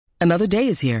Another day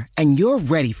is here, and you're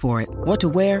ready for it. What to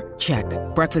wear? Check.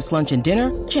 Breakfast, lunch, and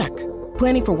dinner? Check.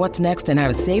 Planning for what's next and how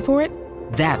to save for it?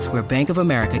 That's where Bank of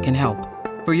America can help.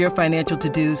 For your financial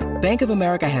to-dos, Bank of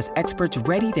America has experts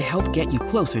ready to help get you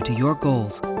closer to your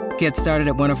goals. Get started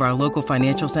at one of our local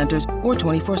financial centers or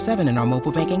 24/7 in our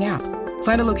mobile banking app.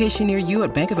 Find a location near you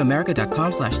at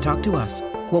bankofamerica.com/talktous.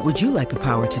 What would you like the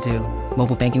power to do?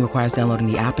 Mobile banking requires downloading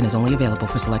the app and is only available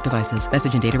for select devices.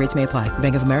 Message and data rates may apply.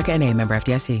 Bank of America N.A., member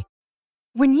FDIC.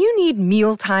 When you need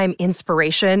mealtime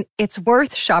inspiration, it's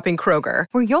worth shopping Kroger,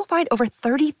 where you'll find over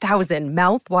 30,000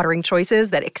 mouth-watering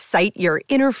choices that excite your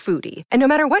inner foodie. And no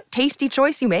matter what tasty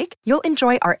choice you make, you'll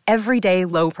enjoy our everyday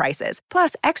low prices,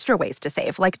 plus extra ways to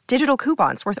save, like digital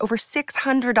coupons worth over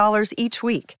 $600 each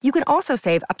week. You can also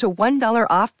save up to $1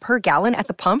 off per gallon at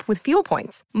the pump with fuel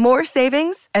points. More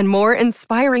savings and more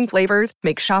inspiring flavors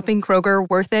make shopping Kroger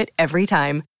worth it every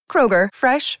time. Kroger,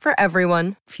 fresh for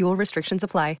everyone. Fuel restrictions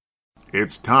apply.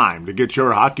 It's time to get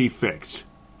your hockey fix.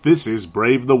 This is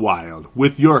Brave the Wild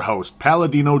with your host,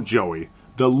 Paladino Joey,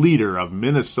 the leader of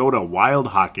Minnesota Wild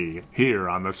Hockey, here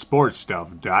on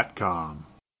thesportstuff.com.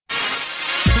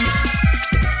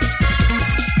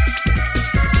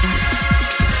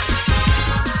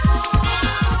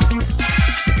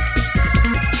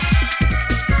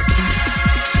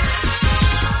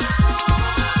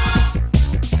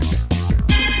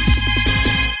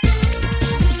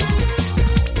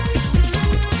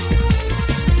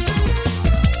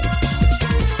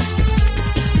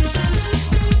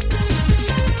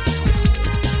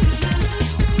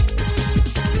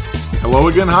 Hello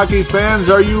again, hockey fans.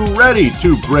 Are you ready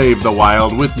to brave the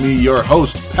wild with me, your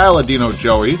host, Paladino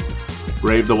Joey?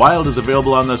 Brave the Wild is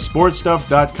available on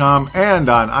thesportstuff.com and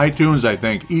on iTunes. I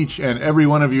thank each and every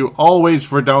one of you always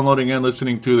for downloading and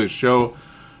listening to this show.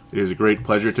 It is a great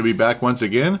pleasure to be back once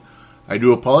again. I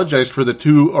do apologize for the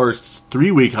 2 or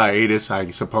 3 week hiatus, I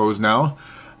suppose now.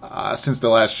 Since the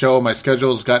last show, my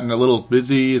schedule's gotten a little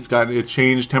busy. It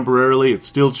changed temporarily. It's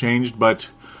still changed, but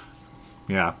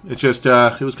yeah, it's just,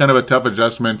 it was kind of a tough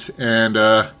adjustment, and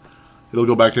it'll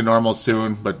go back to normal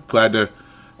soon, but glad to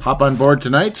hop on board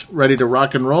tonight, ready to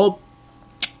rock and roll.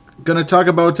 Going to talk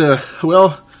about,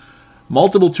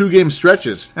 multiple 2-game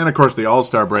stretches, and of course the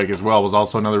All-Star break as well was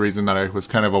also another reason that I was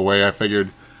kind of away. I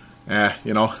figured,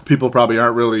 people probably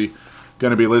aren't really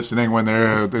going to be listening when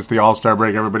it's the All-Star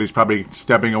break. Everybody's probably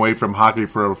stepping away from hockey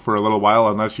for a little while,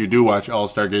 unless you do watch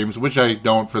All-Star games, which I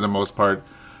don't for the most part.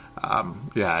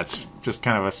 It's just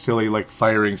kind of a silly,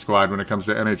 firing squad when it comes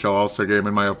to NHL All-Star Game,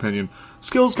 in my opinion.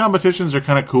 Skills competitions are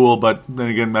kind of cool, but then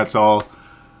again, that's all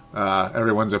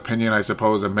everyone's opinion, I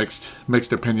suppose, a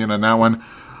mixed opinion on that one.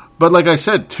 But like I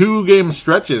said, 2-game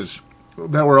stretches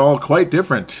that were all quite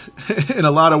different in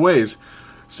a lot of ways.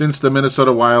 Since the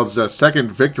Minnesota Wild's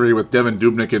second victory with Devan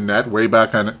Dubnyk in net way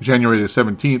back on January the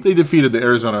 17th, they defeated the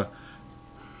Arizona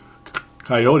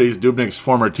Coyotes, Dubnyk's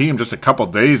former team, just a couple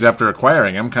days after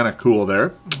acquiring him. Kind of cool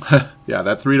there. Yeah,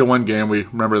 that 3-1 game, we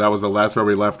remember that was the last where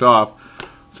we left off.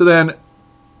 So then,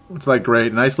 it's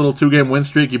great. Nice little 2-game win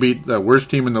streak. You beat the worst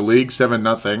team in the league,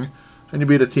 7-0. And you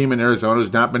beat a team in Arizona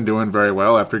who's not been doing very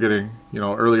well after getting,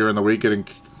 earlier in the week, getting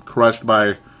crushed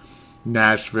by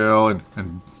Nashville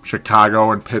and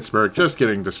Chicago and Pittsburgh. Just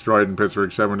getting destroyed in Pittsburgh,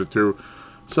 7-2.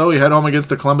 So we head home against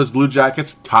the Columbus Blue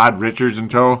Jackets, Todd Richards in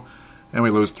tow. And we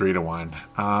lose 3-1.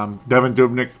 Devan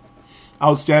Dubnyk,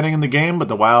 outstanding in the game, but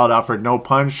the Wild offered no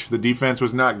punch. The defense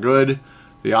was not good.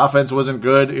 The offense wasn't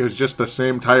good. It was just the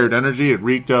same tired energy. It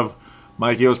reeked of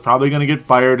Mike Yeo's probably going to get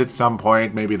fired at some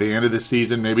point, maybe the end of the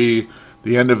season, maybe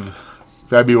the end of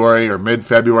February or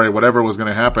mid-February, whatever was going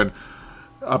to happen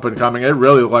up and coming. It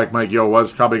really looked like Mike Yeo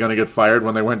was probably going to get fired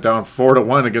when they went down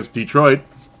 4-1 against Detroit.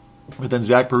 But then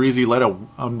Zach Parise led an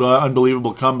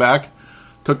unbelievable comeback.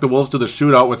 Took the Wolves to the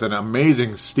shootout with an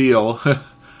amazing steal.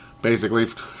 Basically,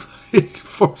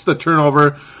 forced the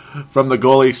turnover from the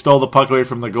goalie, stole the puck away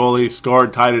from the goalie,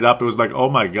 scored, tied it up. It was like,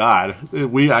 oh my God,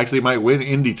 we actually might win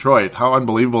in Detroit. How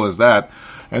unbelievable is that?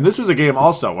 And this was a game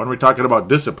also, when we're talking about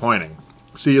disappointing.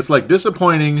 See, it's like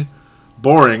disappointing,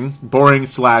 boring /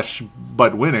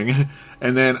 but winning,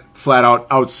 and then flat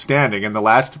out outstanding in the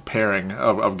last pairing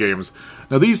of games.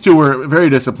 Now, these two were very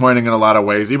disappointing in a lot of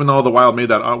ways, even though the Wild made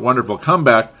that wonderful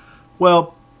comeback.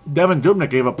 Well, Devan Dubnyk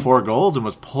gave up 4 goals and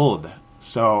was pulled.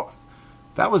 So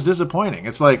that was disappointing.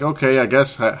 It's like, okay, I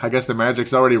guess the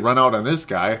Magic's already run out on this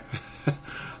guy.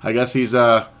 I guess he's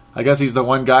the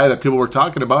one guy that people were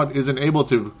talking about isn't able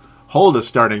to hold a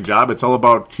starting job. It's all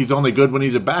about he's only good when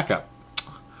he's a backup.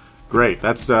 Great,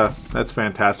 that's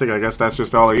fantastic. I guess that's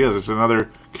just all he is. It's another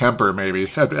Kemper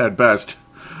maybe at best,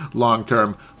 long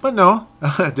term. But no,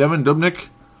 Devan Dubnyk,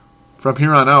 from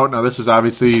here on out, now this is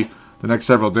obviously the next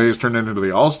several days turned into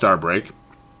the All-Star break,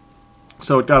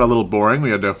 so it got a little boring.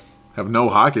 We had to have no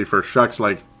hockey for shucks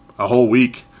like a whole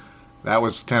week. That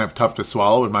was kind of tough to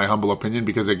swallow, in my humble opinion,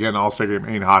 because, again, All-Star game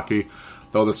ain't hockey,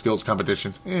 though the skills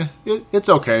competition, it's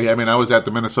okay. I mean, I was at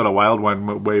the Minnesota Wild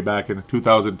one way back in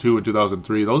 2002 and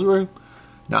 2003. Those were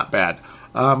not bad.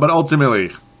 But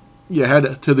ultimately, you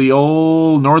head to the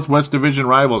old Northwest Division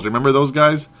rivals. Remember those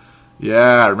guys?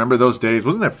 Yeah, I remember those days.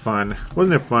 Wasn't it fun?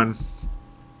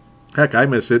 Heck, I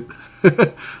miss it.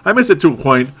 I miss it to a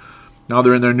point. Now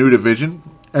they're in their new division.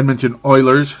 Edmonton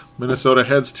Oilers. Minnesota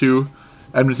heads to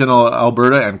Edmonton,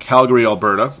 Alberta, and Calgary,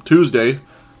 Alberta. Tuesday,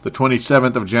 the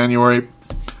 27th of January.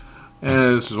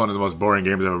 And this is one of the most boring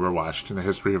games I've ever watched in the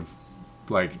history of,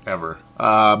 ever.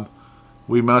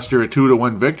 We muster a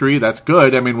 2-1 victory. That's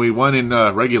good. I mean, we won in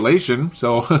regulation,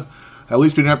 so at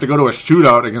least we didn't have to go to a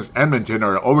shootout against Edmonton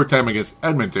or overtime against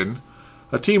Edmonton,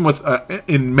 a team with an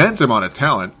immense amount of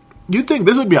talent. You'd think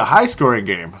this would be a high-scoring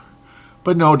game.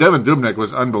 But no, Devin Dubnyk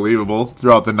was unbelievable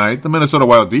throughout the night. The Minnesota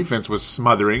Wild defense was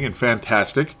smothering and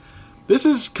fantastic. This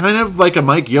is kind of like a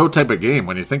Mike Yeo type of game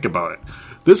when you think about it.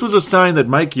 This was a sign that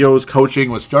Mike Yeo's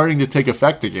coaching was starting to take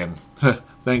effect again.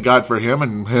 Thank God for him,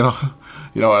 and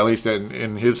at least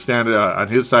in his stand on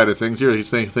his side of things here, he's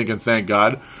thinking thank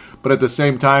God. But at the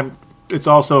same time, it's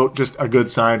also just a good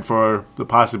sign for the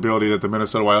possibility that the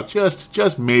Minnesota Wild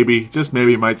just maybe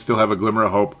might still have a glimmer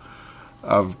of hope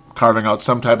of carving out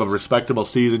some type of respectable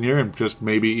season here, and just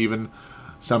maybe even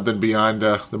something beyond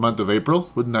the month of April.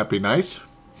 Wouldn't that be nice?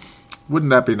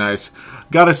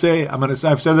 Gotta say,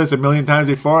 I've said this a million times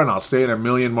before, and I'll say it a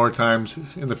million more times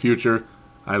in the future.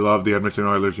 I love the Edmonton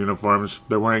Oilers uniforms.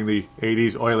 They're wearing the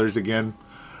 80s Oilers again.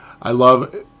 I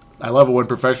love it when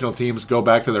professional teams go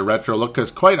back to their retro look,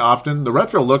 because quite often the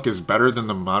retro look is better than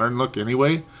the modern look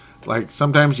anyway.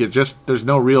 Sometimes there's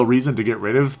no real reason to get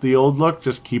rid of the old look.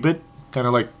 Just keep it. Kind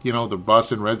of like, the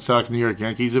Boston Red Sox, New York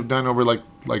Yankees have done over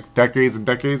like decades and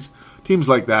decades. Teams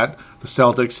like that, the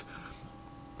Celtics.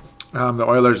 The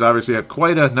Oilers obviously had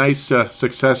quite a nice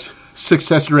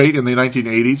success rate in the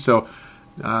 1980s, so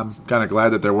I'm kind of glad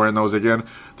that they're wearing those again.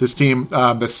 This team,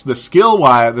 the skill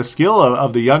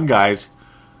of the young guys,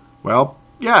 well,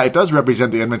 yeah, it does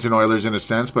represent the Edmonton Oilers in a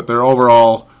sense, but their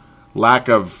overall lack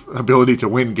of ability to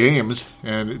win games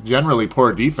and generally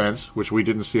poor defense, which we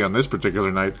didn't see on this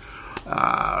particular night,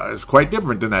 is quite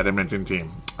different than that Edmonton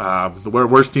team. The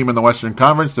worst team in the Western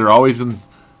Conference. They're always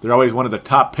one of the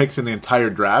top picks in the entire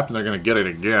draft, and they're going to get it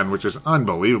again, which is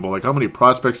unbelievable. How many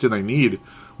prospects do they need?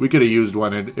 We could have used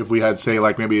one if we had, say,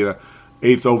 maybe the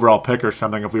 8th overall pick or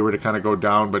something, if we were to kind of go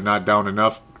down, but not down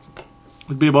enough.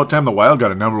 It'd be about time the Wild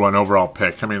got a number 1 overall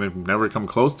pick. I mean, they've never come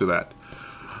close to that.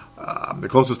 The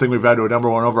closest thing we've had to a number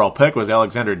 1 overall pick was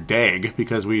Alexander Daigle,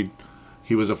 because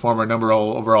he was a former number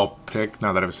 1 overall pick,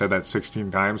 now that I've said that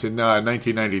 16 times, in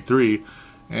 1993.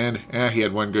 And he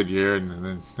had one good year,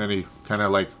 and then he kind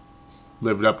of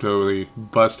lived up to the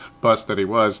bust that he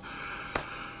was.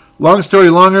 Long story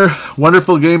longer,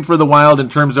 wonderful game for the Wild in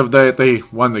terms of that they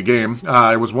won the game.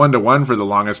 It was 1-1 for the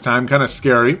longest time, kind of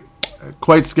scary,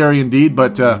 quite scary indeed.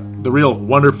 But the real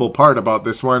wonderful part about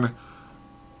this one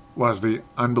was the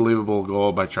unbelievable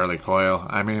goal by Charlie Coyle.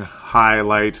 I mean,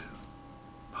 highlight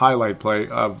play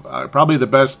of probably the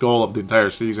best goal of the entire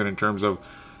season in terms of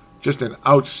just an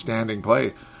outstanding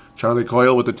play. Charlie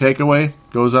Coyle with the takeaway,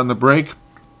 goes on the break,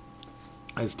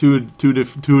 has two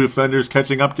defenders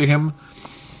catching up to him,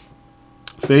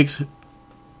 fakes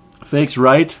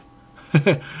right,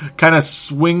 kind of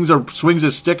swings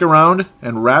his stick around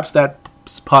and wraps that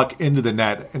puck into the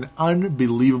net. An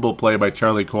unbelievable play by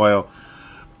Charlie Coyle.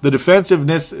 The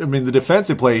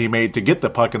defensive play he made to get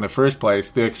the puck in the first place,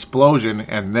 the explosion,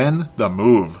 and then the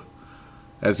move.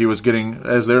 As they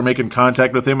were making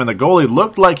contact with him, and the goalie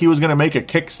looked like he was going to make a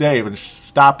kick save and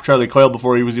stop Charlie Coyle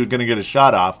before he was going to get a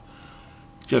shot off.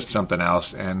 Just something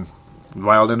else, and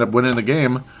Wild ended up winning the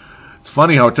game. It's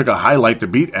funny how it took a highlight to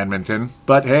beat Edmonton,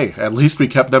 but hey, at least we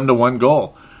kept them to 1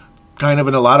 goal. Kind of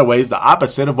in a lot of ways the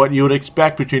opposite of what you would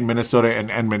expect between Minnesota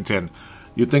and Edmonton.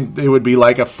 You'd think it would be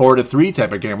like a 4-3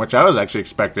 type of game, which I was actually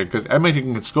expecting, because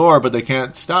Edmonton can score, but they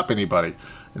can't stop anybody.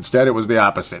 Instead, it was the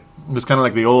opposite. It was kind of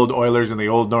like the old Oilers and the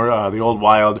old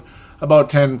Wild about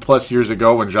 10-plus years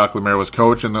ago when Jacques Lemaire was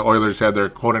coach, and the Oilers had their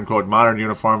quote-unquote modern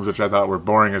uniforms, which I thought were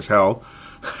boring as hell.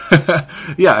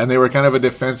 Yeah, and they were kind of a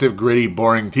defensive, gritty,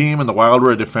 boring team, and the Wild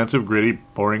were a defensive, gritty,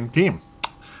 boring team.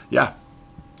 Yeah,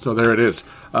 so there it is.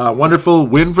 Wonderful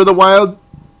win for the Wild.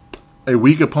 A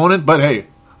weak opponent, but hey,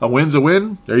 a win's a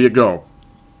win. There you go.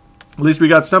 At least we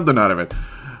got something out of it.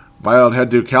 Wild head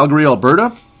to Calgary,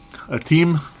 Alberta, a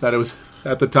team that it was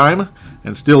at the time,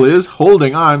 and still is,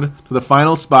 holding on to the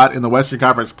final spot in the Western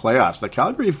Conference playoffs. The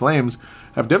Calgary Flames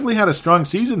have definitely had a strong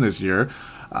season this year.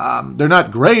 They're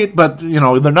not great, but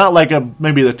they're not like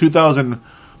maybe the 2000,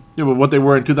 what they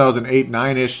were in 2008,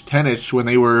 9-ish, 10-ish when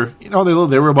they were, they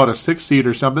were about a 6th seed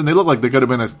or something. They looked like they could have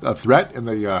been a threat in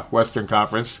the Western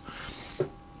Conference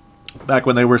back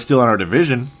when they were still in our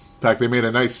division. In fact, they made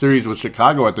a nice series with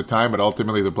Chicago at the time, but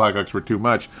ultimately the Blackhawks were too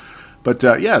much. But,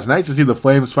 it's nice to see the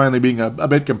Flames finally being a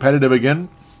bit competitive again,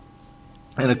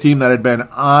 and a team that had been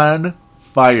on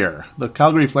fire. The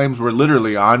Calgary Flames were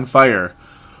literally on fire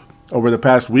over the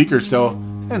past week or so,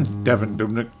 and Devan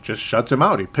Dubnyk just shuts him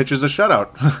out. He pitches a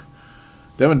shutout.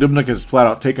 Devan Dubnyk has flat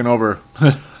out taken over,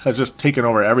 has just taken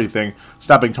over everything,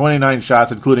 stopping 29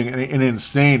 shots, including an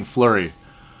insane flurry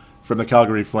from the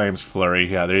Calgary Flames. Flurry,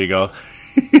 yeah, there you go.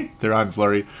 They're on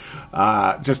flurry.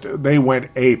 They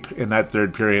went ape in that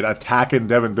third period, attacking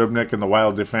Devan Dubnyk and the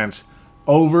Wild defense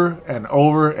over and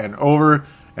over and over.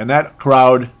 And that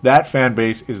crowd, that fan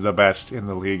base is the best in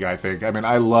the league, I think. I mean,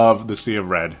 I love the Sea of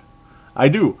Red. I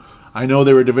do. I know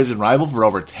they were division rival for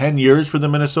over 10 years for the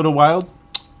Minnesota Wild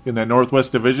in the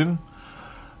Northwest Division.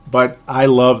 But I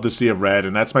love the Sea of Red,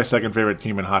 and that's my second favorite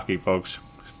team in hockey, folks.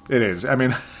 It is. I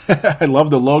mean, I love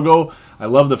the logo. I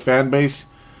love the fan base.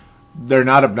 They're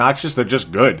not obnoxious. They're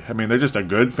just good. I mean, they're just a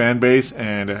good fan base.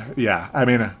 And,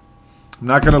 I'm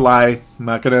not going to lie. I'm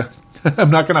not going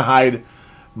to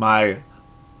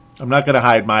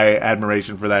hide my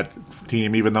admiration for that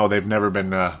team, even though they've never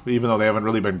been, even though they haven't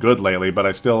really been good lately. But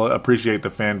I still appreciate the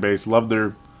fan base. Love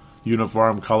their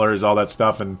uniform colors, all that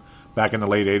stuff. And back in the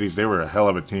late 80s, they were a hell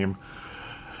of a team.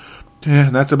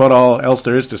 And that's about all else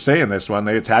there is to say in this one.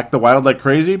 They attacked the Wild like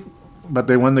crazy, but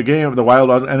they won the game. The Wild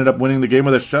ended up winning the game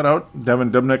with a shutout. Devan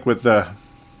Dubnyk with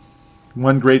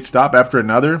one great stop after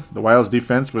another. The Wild's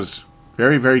defense was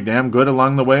very, very damn good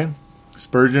along the way.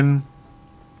 Spurgeon,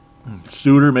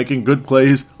 Suter making good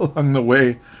plays along the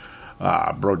way.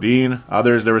 Brodin,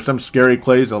 others. There were some scary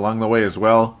plays along the way as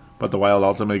well, but the Wild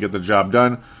ultimately get the job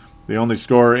done. The only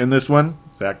scorer in this one,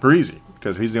 Zach Parise,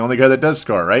 because he's the only guy that does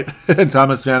score, right? And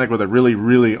Thomas Vanek with a really,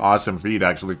 really awesome feed,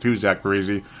 actually, to Zach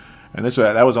Parise. And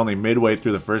that was only midway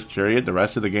through the first period. The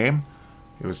rest of the game,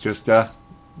 it was just a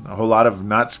whole lot of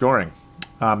not scoring.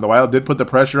 The Wild did put the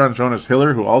pressure on Jonas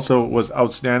Hiller, who also was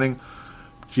outstanding.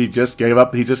 He just gave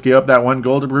up that one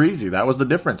goal to Parise. That was the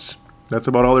difference. That's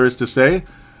about all there is to say.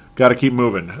 Got to keep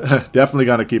moving. Definitely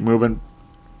got to keep moving.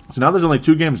 So now there's only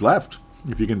 2 games left,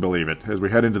 if you can believe it, as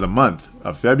we head into the month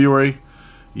of February.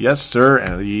 Yes, sir,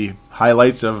 and the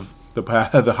highlights of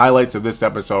the highlights of this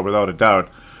episode, without a doubt.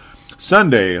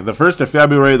 Sunday, the 1st of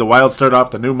February, the Wild start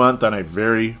off the new month on a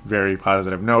very, very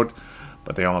positive note,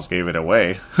 but they almost gave it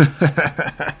away.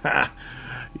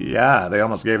 Yeah, they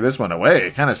almost gave this one away.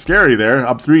 Kind of scary there.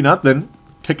 Up 3-0,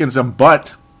 kicking some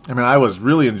butt. I mean, I was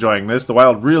really enjoying this. The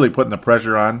Wild really putting the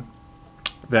pressure on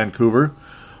Vancouver,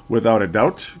 without a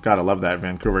doubt. Gotta love that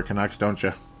Vancouver Canucks, don't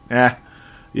you? Yeah,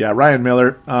 Ryan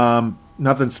Miller,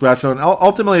 nothing special. And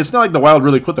ultimately, it's not like the Wild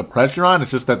really put the pressure on.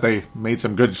 It's just that they made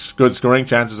some good scoring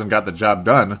chances and got the job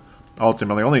done.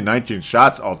 Ultimately, only 19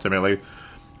 shots. Ultimately,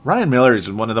 Ryan Miller is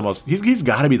one of the most. He's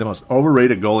got to be the most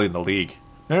overrated goalie in the league.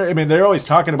 They're always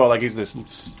talking about like he's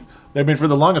this. I mean, for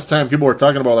the longest time, people were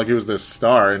talking about like he was this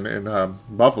star in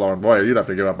Buffalo, and boy, you'd have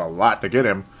to give up a lot to get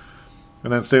him.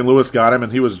 And then St. Louis got him,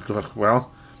 and he was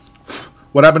well.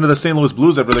 What happened to the St. Louis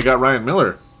Blues after they got Ryan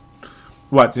Miller?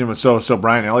 What? So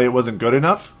Brian Elliott wasn't good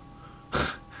enough?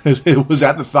 Was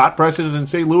that the thought process in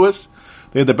St. Louis?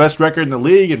 They had the best record in the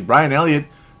league, and Brian Elliott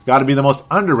has got to be the most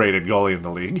underrated goalie in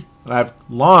the league. And I've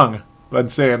long been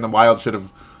saying the Wild should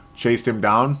have chased him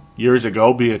down years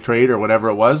ago, be a trade or whatever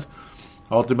it was.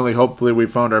 Ultimately, hopefully, we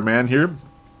found our man here.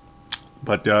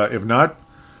 But if not,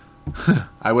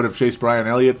 I would have chased Brian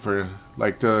Elliott for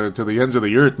to the ends of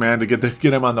the earth, man, to get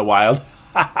him on the Wild.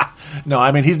 No,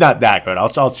 I mean, he's not that good.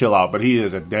 I'll chill out, but he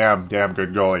is a damn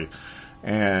good goalie.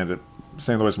 And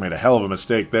St. Louis made a hell of a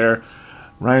mistake there.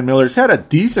 Ryan Miller's had a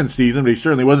decent season, but he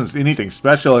certainly wasn't anything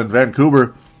special in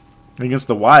Vancouver against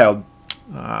the Wild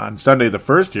on Sunday the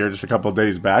 1st here, just a couple of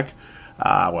days back.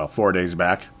 4 days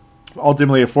back.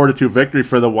 Ultimately, a 4-2 victory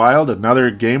for the Wild.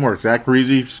 Another game where Zach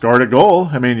Parise scored a goal.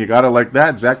 I mean, you got to like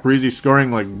that. Zach Parise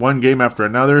scoring like one game after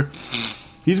another.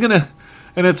 He's going to...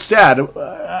 And it's sad,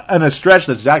 in a stretch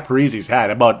that Zach Parise's had,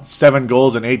 about 7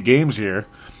 goals in 8 games here.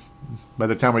 By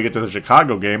the time we get to the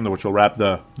Chicago game, which will wrap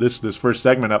this first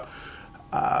segment up,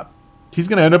 he's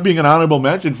going to end up being an honorable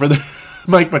mention for the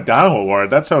Mike Modano Award.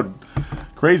 That's how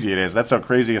crazy it is. That's how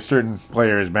crazy a certain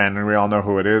player has been, and we all know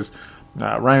who it is.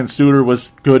 Ryan Suter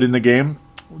was good in the game,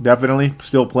 definitely.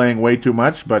 Still playing way too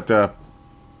much, but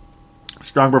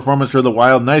Strong performance for the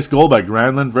Wild. Nice goal by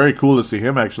Granlund. Very cool to see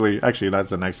him, actually.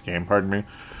 That's a nice game, pardon me.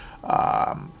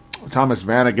 Thomas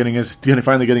Vanek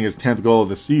finally getting his 10th goal of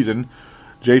the season.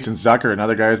 Jason Zucker,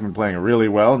 another guy who's been playing really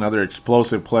well. Another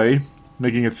explosive play,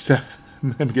 making his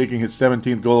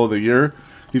 17th goal of the year.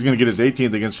 He's going to get his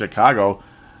 18th against Chicago.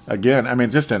 Again, I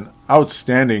mean, just an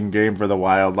outstanding game for the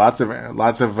Wild. Lots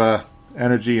of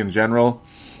energy in general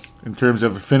in terms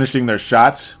of finishing their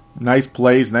shots. Nice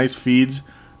plays, nice feeds.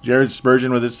 Jared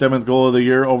Spurgeon with his 7th goal of the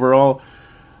year overall.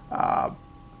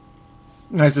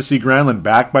 Nice to see Granlund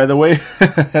back, by the way.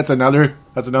 That's another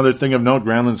thing of note.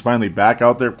 Granlund's finally back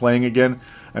out there playing again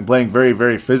and playing very,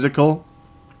 very physical.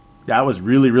 That was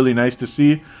really, really nice to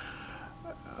see.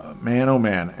 Man, oh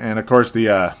man. And of course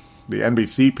the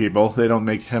NBC people, they don't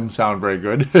make him sound very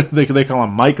good. they call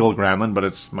him Michael Granlund, but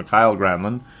it's Mikael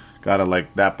Granlund. Gotta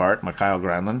like that part, Mikael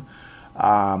Granlund.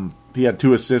 He had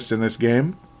 2 assists in this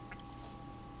game.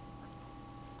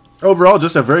 Overall,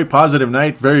 just a very positive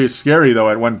night. Very scary, though,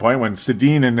 at one point when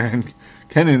Sedin and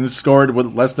Kennan scored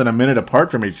with less than a minute apart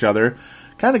from each other.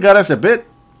 Kind of got us a bit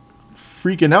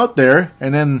freaking out there.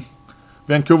 And then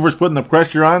Vancouver was putting the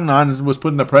pressure on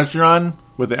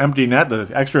with the empty net,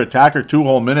 the extra attacker, 2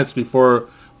 whole minutes before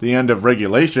the end of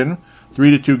regulation.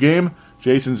 3-2 game.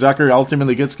 Jason Zucker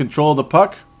ultimately gets control of the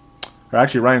puck. Or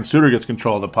actually, Ryan Suter gets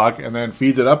control of the puck and then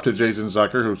feeds it up to Jason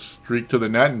Zucker, who streaked to the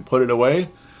net and put it away.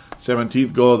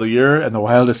 17th goal of the year, and the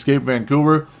Wild escape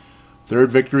Vancouver. 3rd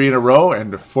victory in a row,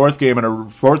 and fourth game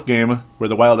where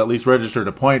the Wild at least registered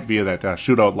a point via that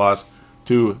shootout loss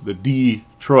to the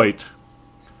Detroit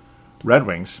Red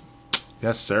Wings.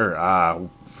 Yes, sir.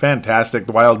 Fantastic.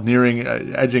 The Wild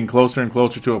edging closer and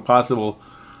closer to a possible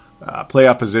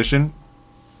playoff position.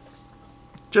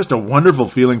 Just a wonderful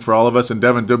feeling for all of us, and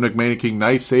Devin Dubnyk making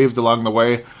nice saves along the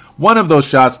way. One of those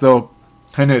shots, though,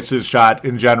 and it's his shot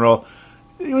in general,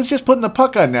 he was just putting the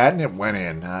puck on net, and it went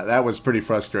in. That was pretty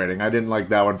frustrating. I didn't like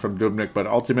that one from Dubnyk, but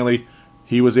ultimately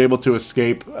he was able to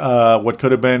escape what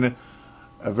could have been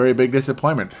a very big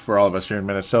disappointment for all of us here in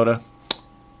Minnesota.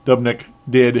 Dubnyk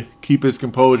did keep his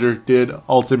composure, did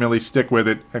ultimately stick with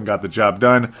it, and got the job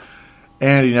done.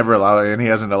 And he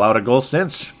hasn't allowed a goal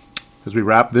since. As we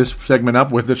wrap this segment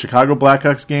up with the Chicago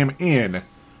Blackhawks game in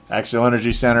Xcel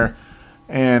Energy Center,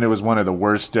 and it was one of the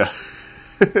worst.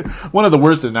 One of the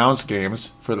worst announced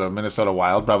games for the Minnesota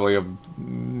Wild, probably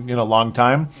in a long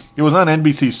time. It was on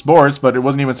NBC Sports, but it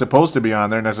wasn't even supposed to be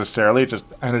on there necessarily. It just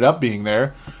ended up being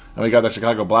there. And we got the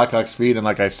Chicago Blackhawks feed, and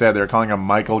like I said, they're calling him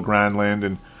Michael Granlund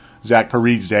and Zach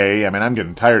Parise. I mean, I'm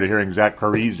getting tired of hearing Zach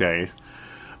Parise.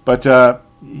 But, the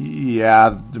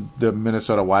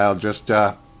Minnesota Wild just,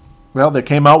 they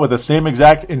came out with the same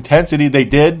exact intensity they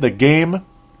did the game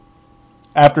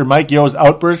after Mike Yeo's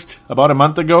outburst about a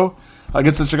month ago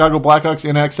against the Chicago Blackhawks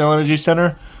in Xcel Energy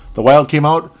Center. The Wild came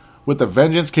out with the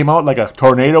vengeance, came out like a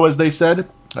tornado, as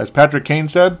Patrick Kane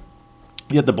said.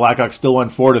 Yet the Blackhawks still won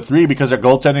 4-3 because their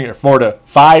goaltending, or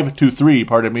 5-3,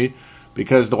 pardon me,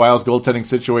 because the Wild's goaltending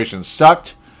situation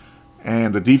sucked,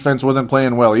 and the defense wasn't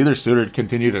playing well either. Suter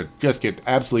continued to just get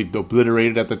absolutely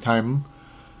obliterated at the time.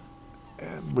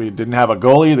 We didn't have a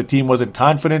goalie. The team wasn't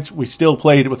confident. We still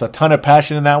played with a ton of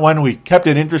passion in that one. We kept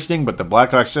it interesting, but the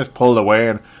Blackhawks just pulled away,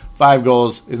 and 5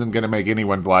 goals isn't going to make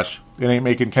anyone blush. It ain't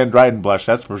making Ken Dryden blush,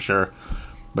 that's for sure.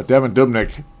 But Devin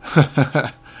Dubnyk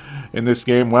in this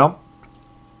game, well,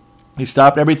 he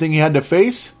stopped everything he had to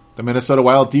face. The Minnesota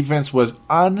Wild defense was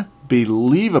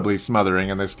unbelievably smothering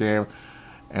in this game,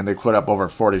 and they put up over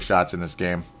 40 shots in this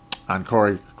game on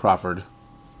Corey Crawford.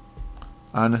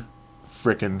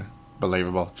 Unfrickin'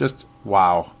 believable. Just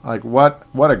wow. Like,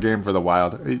 what a game for the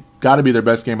Wild. It got to be their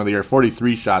best game of the year.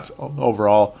 43 shots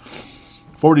overall.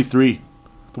 43.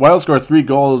 The Wild scored 3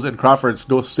 goals, and Crawford's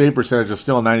save percentage is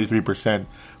still 93%.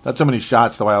 That's how many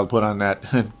shots the Wild put on net.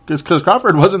 Just because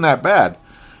Crawford wasn't that bad.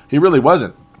 He really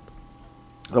wasn't.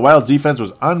 The Wild defense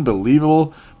was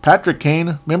unbelievable. Patrick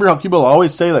Kane, remember how people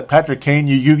always say that Patrick Kane,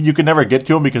 you can never get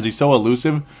to him because he's so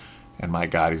elusive? And my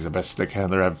God, he's the best stick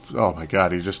handler oh my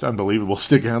God, he's just unbelievable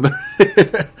stick handler.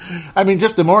 I mean,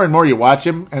 just the more and more you watch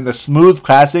him, and the smooth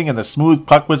passing and the smooth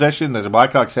puck possession that the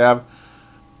Blackhawks have,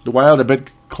 the Wild a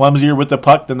bit clumsier with the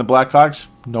puck than the Blackhawks.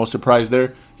 No surprise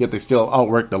there. Yet they still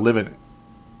outworked the living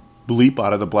bleep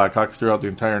out of the Blackhawks throughout the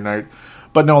entire night.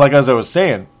 But no, like as I was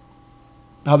saying,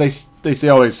 how they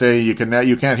always say you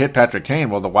can't hit Patrick Kane.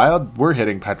 Well, the Wild were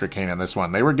hitting Patrick Kane on this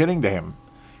one. They were getting to him.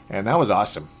 And that was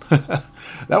awesome.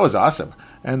 That was awesome.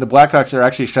 And the Blackhawks are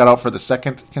actually shut out for the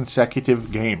 2nd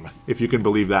consecutive game, if you can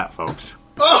believe that, folks.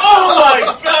 Oh,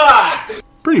 my God!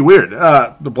 Pretty weird.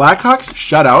 The Blackhawks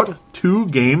shut out 2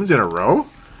 games in a row.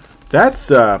 That's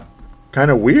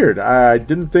kind of weird. I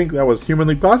didn't think that was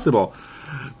humanly possible.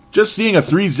 Just seeing a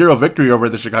 3-0 victory over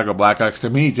the Chicago Blackhawks, to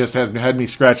me, just has had me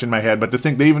scratching my head. But to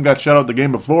think they even got shut out the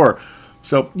game before.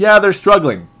 So, yeah, they're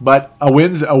struggling. But a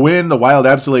win's a win. The Wild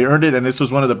absolutely earned it, and this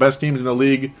was one of the best teams in the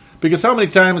league. Because how many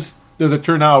times does it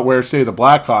turn out where, say, the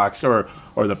Blackhawks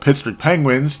or the Pittsburgh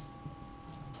Penguins,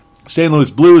 St. Louis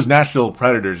Blues, Nashville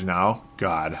Predators now,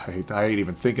 God, I hate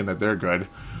even thinking that they're good.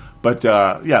 But,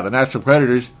 the Nashville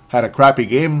Predators had a crappy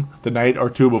game the night or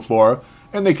two before,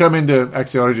 and they come into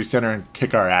XL Energy Center and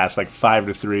kick our ass like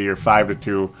 5-3 or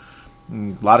 5-2.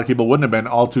 A lot of people wouldn't have been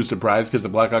all too surprised because the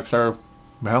Blackhawks are,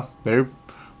 well, they're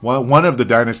one of the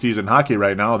dynasties in hockey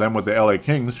right now, them with the LA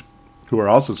Kings, who are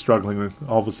also struggling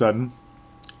all of a sudden.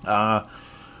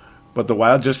 But the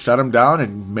Wild just shut them down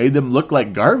and made them look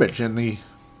like garbage, and the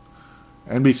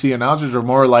NBC announcers are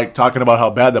more like talking about how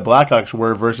bad the Blackhawks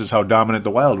were versus how dominant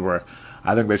the Wild were.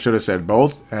 I think they should have said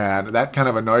both, and that kind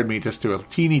of annoyed me just to a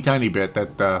teeny tiny bit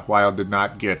that the Wild did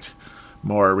not get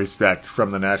more respect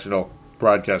from the national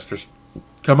broadcasters.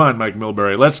 Come on, Mike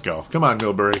Milbury, let's go. Come on,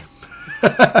 Milbury.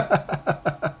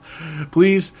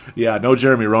 Please. Yeah, no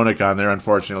Jeremy Roenick on there,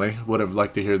 unfortunately. Would have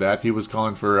liked to hear that. He was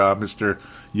calling for Mr.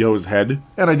 Yo's head,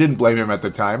 and I didn't blame him at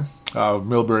the time.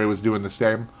 Milbury was doing the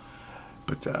same.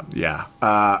 But,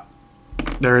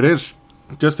 there it is.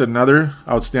 Just another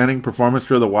outstanding performance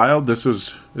for the Wild. This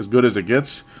was as good as it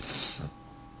gets.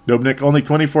 Dubnyk only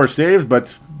 24 saves, but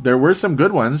there were some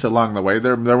good ones along the way.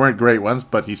 There weren't great ones,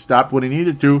 but he stopped when he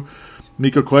needed to.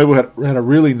 Mikko Koivu had a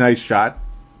really nice shot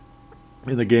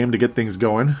in the game to get things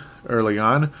going early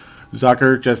on.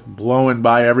 Zucker just blowing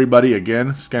by everybody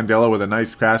again. Scandella with a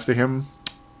nice crash to him.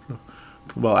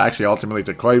 Well, actually, ultimately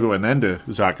to Koivu and then to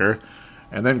Zucker.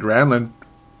 And then Granlund,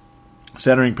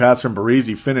 centering pass from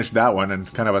Parise, finished that one,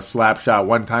 and kind of a slap shot,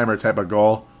 one-timer type of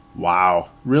goal. Wow.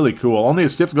 Really cool. Only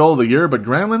his 5th goal of the year, but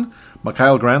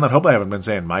Mikael Granlund, hope I haven't been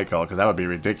saying Michael, because that would be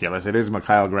ridiculous. It is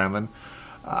Mikael Granlund.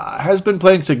 Has been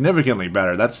playing significantly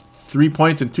better. That's 3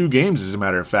 points in 2 games, as a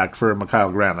matter of fact, for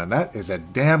Mikael Granlund. That is a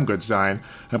damn good sign.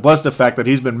 And plus the fact that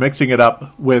he's been mixing it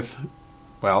up with,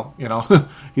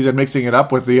 he's been mixing it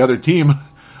up with the other team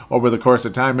over the course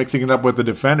of time, mixing it up with the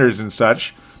defenders and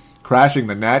such, crashing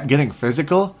the net, getting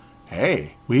physical.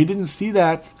 Hey, we didn't see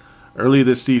that early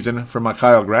this season from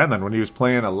Mikael Granlund when he was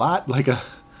playing a lot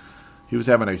he was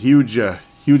having a huge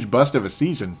bust of a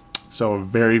season. So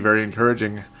very, very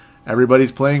encouraging.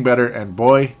 Everybody's playing better, and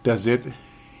boy, does it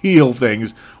heal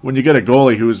things when you get a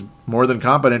goalie who's more than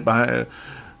competent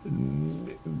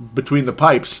between the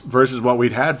pipes versus what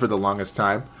we'd had for the longest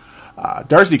time.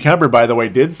 Darcy Kuemper, by the way,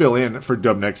 did fill in for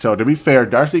Dubnyk. So to be fair,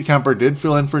 Darcy Kuemper did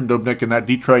fill in for Dubnyk in that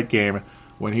Detroit game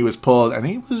when he was pulled, and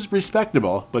he was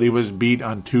respectable, but he was beat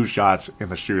on 2 shots in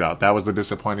the shootout. That was the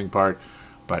disappointing part.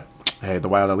 But hey, the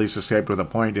Wild at least escaped with a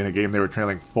point in a game they were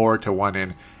trailing 4-1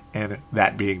 in, and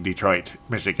that being Detroit,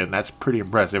 Michigan. That's pretty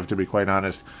impressive, to be quite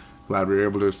honest. Glad we were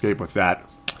able to escape with that.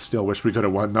 Still wish we could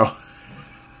have won, though.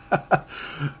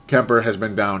 Kuemper has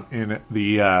been down in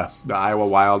the Iowa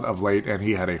Wild of late, and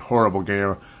he had a horrible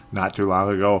game not too long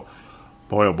ago.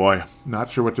 Boy, oh boy. Not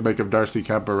sure what to make of Darcy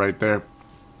Kuemper right there.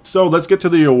 So let's get to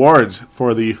the awards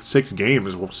for the 6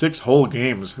 games. Well, 6 whole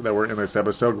games that were in this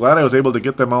episode. Glad I was able to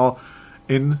get them all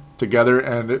in together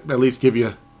and at least give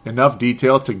you enough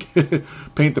detail to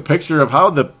paint the picture of how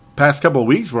the past couple of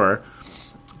weeks were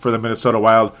for the Minnesota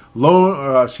Wild.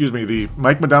 The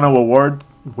Mike Modano Award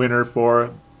winner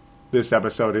for this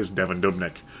episode is Devan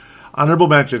Dubnyk.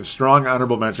 Strong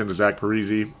honorable mention to Zach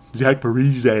Parise. Zach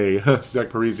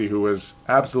Parise, who was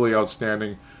absolutely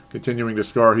outstanding, continuing to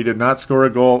score. He did not score a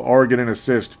goal or get an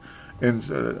assist in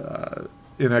XL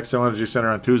Energy Center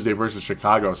on Tuesday versus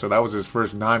Chicago, so that was his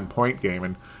first non-point game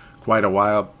in quite a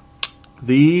while.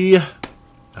 I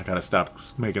gotta stop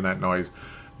making that noise.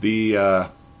 The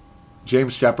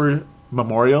James Shepard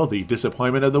Memorial, the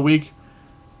disappointment of the week.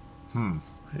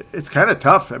 It's kind of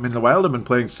tough. I mean, the Wild have been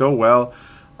playing so well.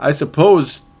 I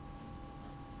suppose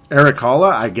Erik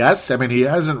Haula, I guess. I mean, he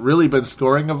hasn't really been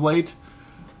scoring of late.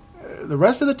 The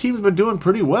rest of the team's been doing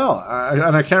pretty well.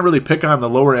 And I can't really pick on the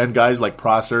lower-end guys like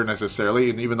Prosser necessarily,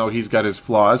 and even though he's got his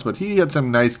flaws, but he had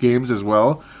some nice games as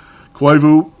well.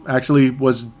 Koivu actually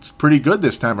was pretty good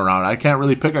this time around. I can't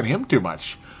really pick on him too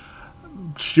much.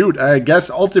 Shoot, I guess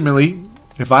ultimately,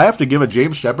 if I have to give a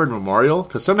James Shepard Memorial,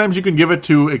 because sometimes you can give it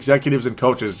to executives and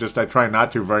coaches, just I try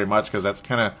not to very much because that's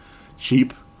kind of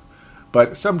cheap.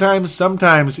 But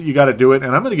sometimes you got to do it,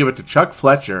 and I'm going to give it to Chuck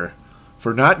Fletcher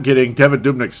for not getting Devan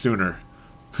Dubnyk sooner.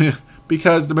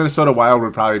 Because the Minnesota Wild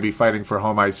would probably be fighting for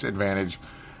home ice advantage,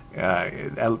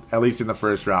 at least in the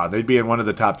first round. They'd be in one of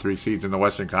the top 3 seeds in the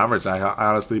Western Conference, I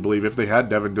honestly believe, if they had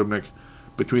Devan Dubnyk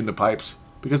between the pipes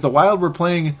because the Wild were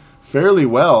playing fairly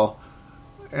well.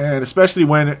 And especially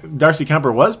when Darcy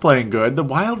Kuemper was playing good, the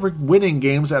Wild were winning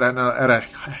games at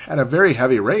a very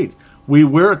heavy rate. We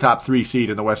were a top 3 seed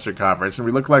in the Western Conference, and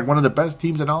we looked like one of the best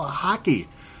teams in all of hockey.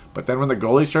 But then when the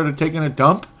goalie started taking a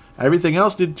dump, everything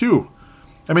else did too.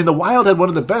 I mean, the Wild had one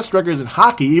of the best records in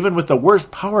hockey, even with the worst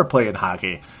power play in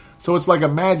hockey. So it's like,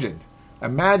 imagine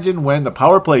when the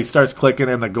power play starts clicking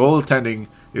and the goaltending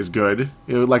is good.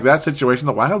 Like that situation,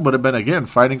 the Wild would have been, again,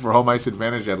 fighting for home ice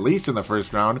advantage at least in the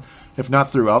first round, if not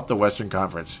throughout the Western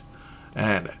Conference.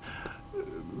 And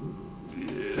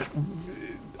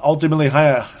ultimately,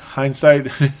 hindsight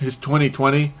is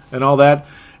 20/20 and all that.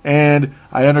 And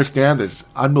I understand there's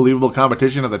unbelievable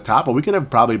competition at the top, but we could have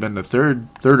probably been the third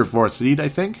or fourth seed, I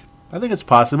think. I think it's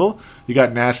possible. You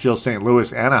got Nashville, St.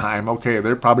 Louis, Anaheim. Okay,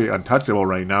 they're probably untouchable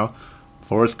right now.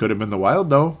 Fourth could have been the Wild,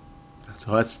 though.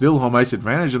 So that's still home ice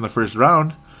advantage in the first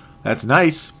round. That's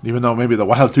nice, even though maybe the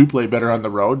Wild do play better on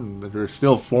the road, and they're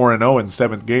still 4-0 in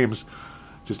 7th games.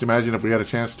 Just imagine if we had a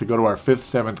chance to go to our 5th,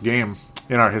 7th game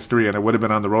in our history, and it would have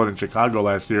been on the road in Chicago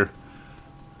last year.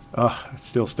 It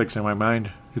still sticks in my mind.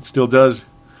 It still does.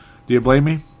 Do you blame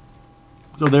me?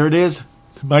 So there it is.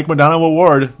 Mike Modano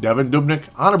Award, Devin Dubnyk,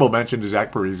 honorable mention to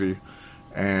Zach Parise,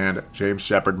 and James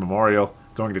Shepard Memorial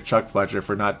going to Chuck Fletcher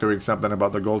for not doing something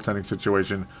about the goaltending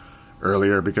situation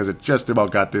earlier because it just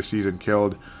about got this season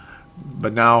killed.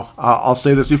 But now, I'll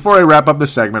say this before I wrap up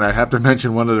this segment, I have to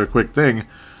mention one other quick thing.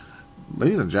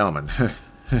 Ladies and gentlemen,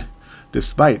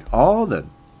 despite all the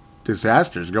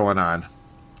disasters going on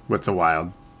with the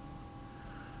Wild,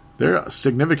 they're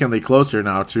significantly closer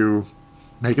now to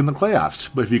making the playoffs,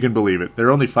 if you can believe it.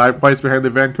 They're only 5 points behind the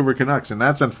Vancouver Canucks, and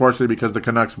that's unfortunately because the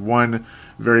Canucks won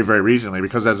very, very recently,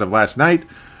 because as of last night,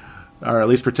 or at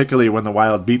least particularly when the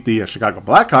Wild beat the Chicago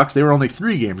Blackhawks, they were only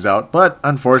 3 games out, but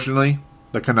unfortunately,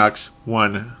 the Canucks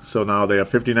won, so now they have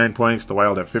 59 points, the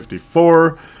Wild have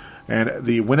 54, and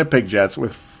the Winnipeg Jets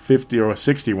with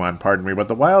 61, but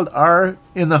the Wild are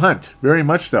in the hunt, very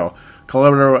much so.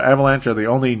 Colorado Avalanche are the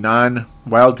only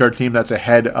non-wildcard team that's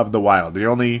ahead of the Wild. The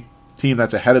only team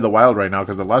that's ahead of the Wild right now,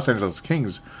 because the Los Angeles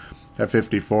Kings have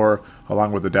 54,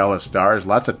 along with the Dallas Stars.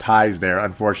 Lots of ties there,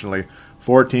 unfortunately.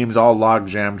 4 teams all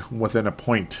log-jammed within a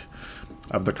point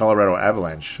of the Colorado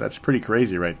Avalanche. That's pretty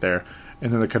crazy right there.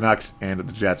 And then the Canucks and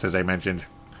the Jets, as I mentioned,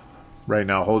 right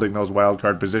now holding those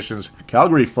wildcard positions.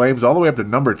 Calgary Flames all the way up to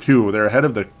number 2. They're ahead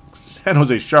of the San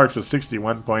Jose Sharks with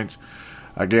 61 points.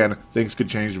 Again, things could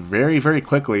change very, very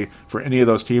quickly for any of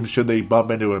those teams should they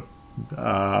bump into a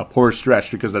poor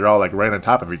stretch because they're all like right on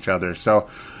top of each other. So,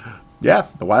 yeah,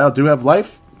 the Wild do have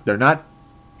life. They're not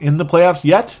in the playoffs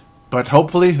yet, but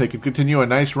hopefully they can continue a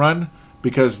nice run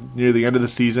because near the end of the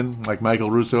season, like Michael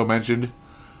Russo mentioned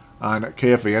on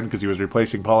KFAN because he was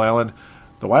replacing Paul Allen,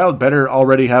 the Wild better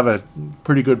already have a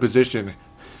pretty good position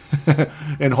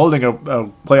in holding a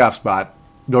playoff spot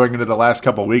going into the last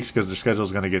couple of weeks because their schedule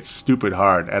is going to get stupid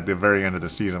hard at the very end of the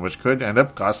season, which could end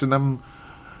up costing them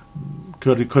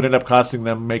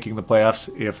making the playoffs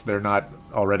if they're not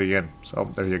already in.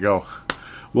 So there you go.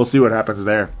 We'll see what happens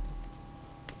there.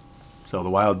 So the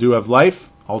Wild do have life.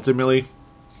 Ultimately,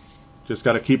 just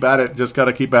got to keep at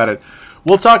it.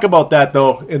 We'll talk about that,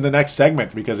 though, in the next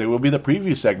segment because it will be the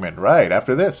preview segment right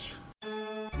after this.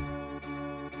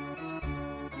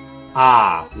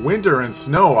 Winter and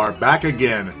snow are back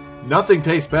again. Nothing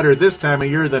tastes better this time of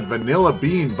year than Vanilla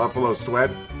Bean Buffalo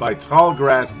Sweat by Tall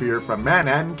Grass Beer from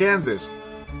Manhattan, Kansas.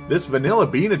 This Vanilla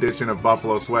Bean edition of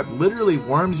Buffalo Sweat literally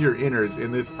warms your innards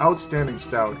in this outstanding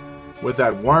stout with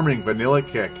that warming vanilla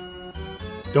kick.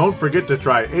 Don't forget to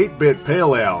try 8-Bit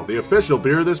Pale Ale, the official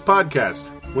beer of this podcast.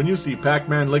 When you see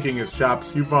Pac-Man licking his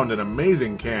chops, you found an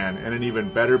amazing can and an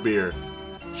even better beer.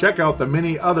 Check out the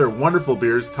many other wonderful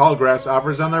beers Tallgrass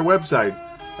offers on their website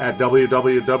at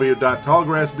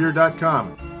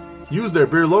www.tallgrassbeer.com. Use their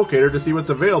beer locator to see what's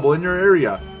available in your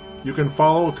area. You can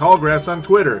follow Tallgrass on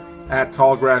Twitter at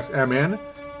TallgrassMN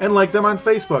and like them on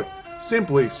Facebook.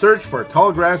 Simply search for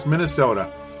Tallgrass, Minnesota.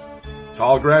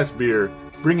 Tallgrass Beer,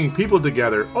 bringing people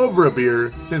together over a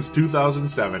beer since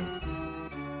 2007.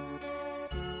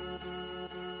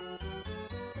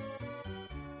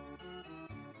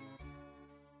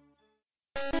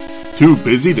 Too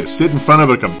busy to sit in front of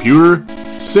a computer?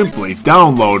 Simply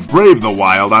download Brave the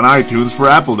Wild on iTunes for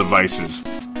Apple devices.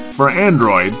 For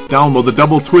Android, download the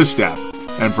Double Twist app.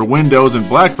 And for Windows and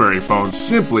BlackBerry phones,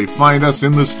 simply find us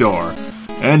in the store.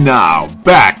 And now,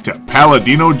 back to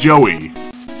Paladino Joey.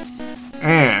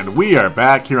 And we are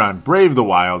back here on Brave the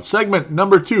Wild, segment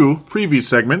number 2, preview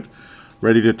segment.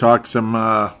 Ready to talk some,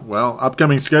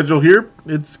 upcoming schedule here.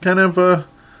 It's kind of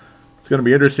It's going to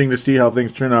be interesting to see how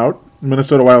things turn out.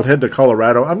 Minnesota Wild head to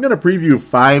Colorado. I'm going to preview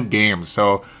 5 games.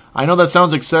 So I know that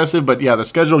sounds excessive, but yeah, the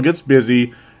schedule gets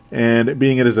busy. And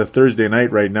being it is a Thursday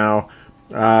night right now,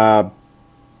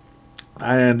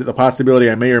 and the possibility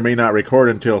I may or may not record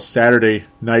until Saturday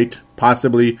night,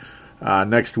 possibly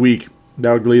next week.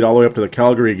 That would lead all the way up to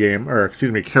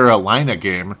the Carolina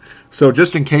game. So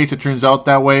just in case it turns out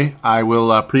that way, I will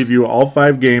preview all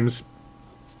 5 games.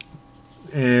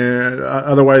 And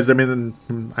otherwise, I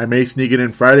may sneak it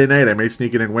in Friday night. I may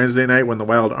sneak it in Wednesday night when the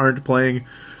Wild aren't playing.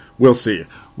 We'll see.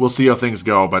 We'll see how things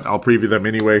go, but I'll preview them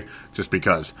anyway, just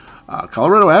because.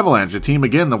 Colorado Avalanche, a team,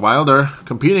 again, the Wild are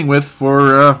competing with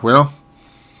for,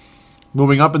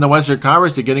 moving up in the Western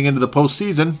Conference to getting into the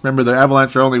postseason. Remember, the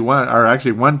Avalanche are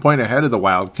actually 1 point ahead of the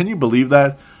Wild. Can you believe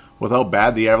that? With how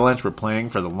bad the Avalanche were playing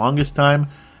for the longest time,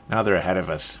 now they're ahead of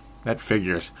us. That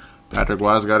figures. Patrick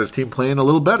Roy's got his team playing a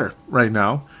little better right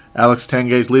now. Alex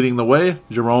Tanguay's leading the way.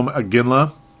 Jerome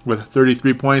Iginla with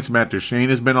 33 points. Matt Duchene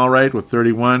has been all right with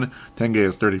 31. Tanguay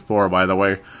is 34, by the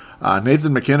way.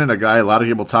 Nathan MacKinnon, a guy a lot of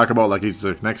people talk about like he's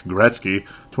the next Gretzky.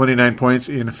 29 points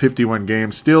in 51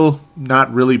 games. Still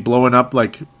not really blowing up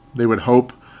like they would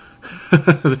hope.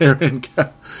 They're in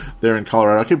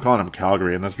Colorado. I keep calling him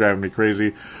Calgary, and that's driving me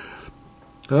crazy.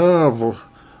 Varlamov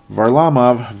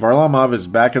is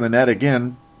back in the net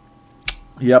again.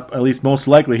 Yep, at least most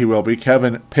likely he will be.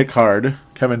 Kevin Pickard,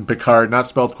 not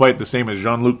spelled quite the same as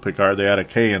Jean-Luc Picard. They had a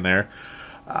K in there.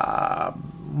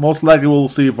 Most likely we'll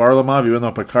see Varlamov, even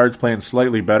though Picard's playing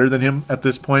slightly better than him at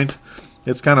this point.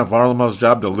 It's kind of Varlamov's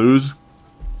job to lose.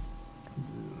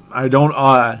 I don't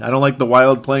like the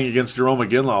Wild playing against Jerome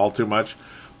Iginla all too much,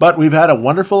 but we've had a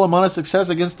wonderful amount of success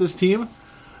against this team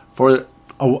for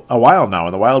a while now,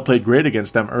 and the Wild played great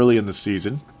against them early in the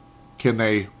season. Can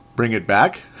they bring it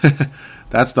back?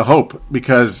 That's the hope,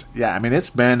 because,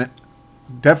 it's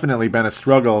definitely been a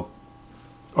struggle,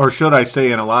 or should I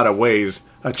say in a lot of ways,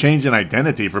 a change in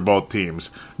identity for both teams.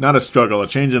 Not a struggle, a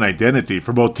change in identity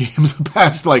for both teams the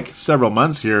past, several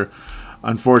months here.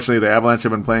 Unfortunately, the Avalanche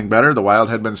have been playing better. The Wild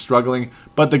had been struggling,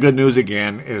 but the good news,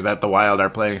 again, is that the Wild are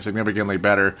playing significantly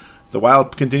better. The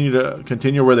Wild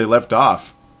continue where they left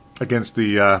off against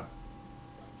the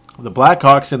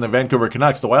Blackhawks and the Vancouver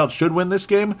Canucks. The Wild should win this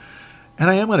game, and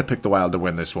I am going to pick the Wild to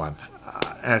win this one.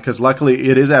 Because luckily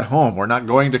it is at home. We're not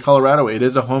going to Colorado. It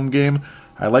is a home game.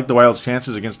 I like the Wild's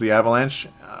chances against the Avalanche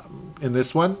in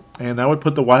this one. And I would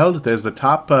put the Wild as the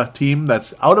top team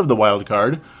that's out of the wild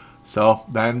card. So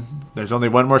then there's only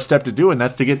one more step to do, and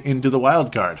that's to get into the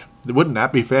wild card. Wouldn't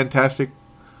that be fantastic?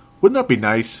 Wouldn't that be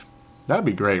nice? That'd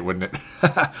be great, wouldn't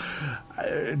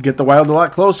it? Get the Wild a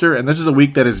lot closer. And this is a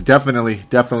week that is definitely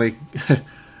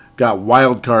got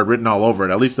wild card written all over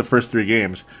it, at least the first 3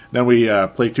 games. Then we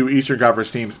play 2 Eastern Conference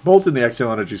teams, both in the XL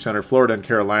Energy Center, Florida and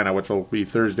Carolina, which will be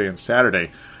Thursday and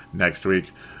Saturday next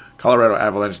week. Colorado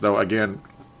Avalanche, though, again,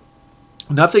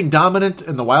 nothing dominant,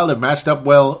 and the Wild have matched up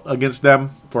well against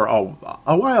them for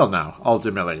a while now,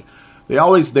 ultimately. They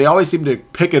always seem to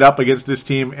pick it up against this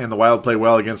team, and the Wild play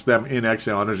well against them in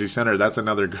XL Energy Center. That's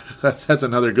another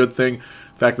good thing. In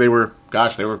fact, Wild were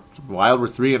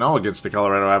 3-0 against the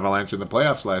Colorado Avalanche in the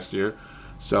playoffs last year.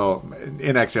 So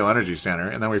in XL Energy Center,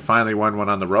 and then we finally won one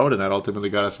on the road, and that ultimately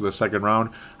got us to the second round.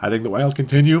 I think the Wild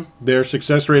continue their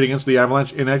success rate against the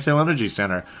Avalanche in XL Energy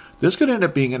Center. This could end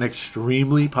up being an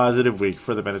extremely positive week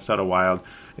for the Minnesota Wild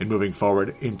in moving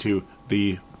forward into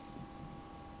the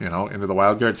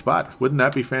wild card spot. Wouldn't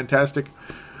that be fantastic?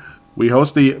 We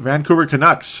host the Vancouver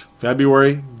Canucks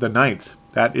February the 9th.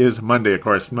 That is Monday, of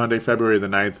course. Monday, February the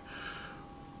 9th.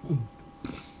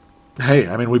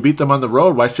 Hey, we beat them on the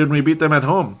road. Why shouldn't we beat them at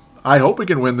home? I hope we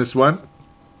can win this one.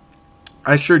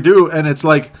 I sure do. And it's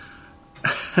like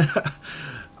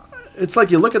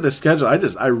you look at the schedule.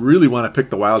 I really want to pick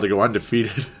the Wild to go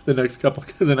undefeated the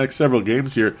next several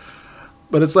games here.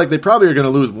 But it's like they probably are going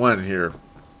to lose one here,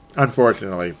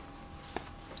 unfortunately,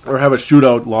 or have a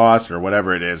shootout loss or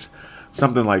whatever it is,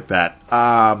 something like that.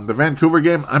 The Vancouver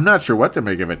game, I'm not sure what to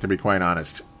make of it, to be quite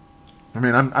honest.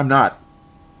 I'm not.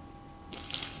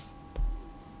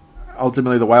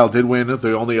 Ultimately, the Wild did win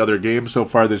the only other game so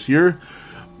far this year.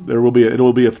 It will be a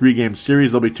 3-game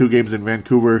series. There'll be 2 games in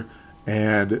Vancouver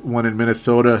and 1 in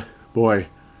Minnesota. Boy,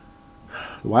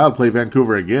 the Wild play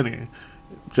Vancouver again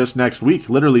just next week,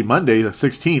 literally Monday, the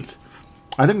 16th.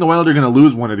 I think the Wild are going to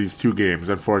lose one of these 2 games,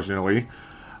 unfortunately.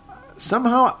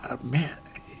 Somehow, man,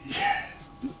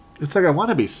 it's like I want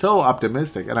to be so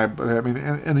optimistic,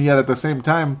 and yet at the same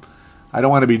time, I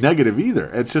don't want to be negative either.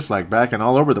 It's just like backing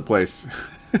all over the place.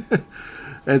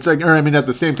 It's like, or I mean, at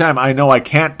the same time, I know I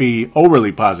can't be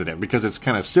overly positive because it's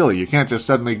kind of silly. You can't just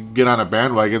suddenly get on a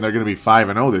bandwagon. They're going to be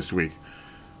 5-0 this week.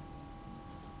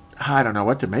 I don't know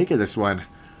what to make of this one.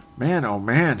 Man, oh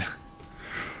man.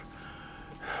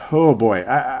 Oh boy.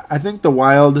 I think the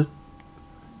Wild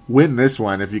win this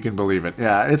one, if you can believe it.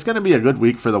 Yeah, it's going to be a good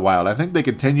week for the Wild. I think they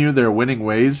continue their winning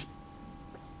ways.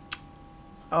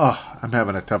 Oh, I'm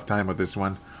having a tough time with this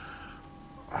one.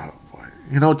 Oh boy.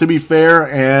 You know, to be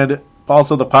fair, and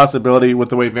also the possibility with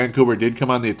the way Vancouver did come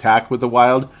on the attack with the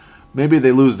Wild, maybe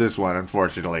they lose this one,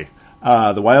 unfortunately.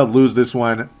 The Wild lose this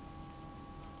one.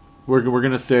 We're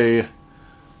going to say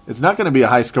it's not going to be a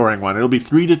high-scoring one. It'll be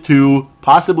 3-2.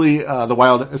 Possibly the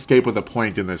Wild escape with a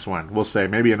point in this one. We'll say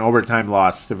maybe an overtime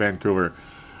loss to Vancouver.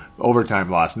 Overtime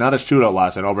loss. Not a shootout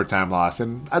loss, an overtime loss.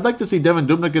 And I'd like to see Devan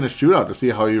Dubnyk in a shootout to see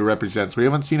how he represents. We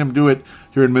haven't seen him do it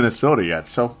here in Minnesota yet,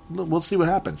 so we'll see what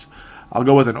happens. I'll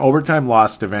go with an overtime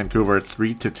loss to Vancouver,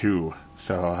 3-2.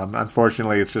 So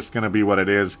unfortunately, it's just going to be what it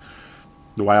is.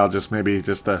 The Wild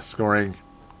the scoring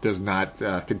does not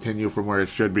continue from where it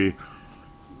should be.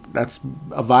 That's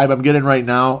a vibe I'm getting right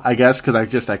now, I guess,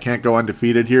 because I can't go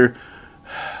undefeated here.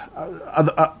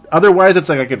 Otherwise, it's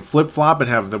like I can flip-flop and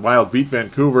have the Wild beat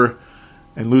Vancouver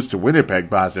and lose to Winnipeg,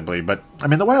 possibly. But, I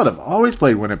mean, the Wild have always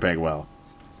played Winnipeg well.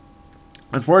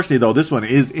 Unfortunately, though, this one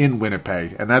is in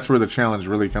Winnipeg, and that's where the challenge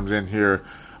really comes in here.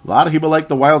 A lot of people like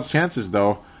the Wild's chances,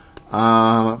 though.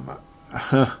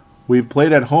 We've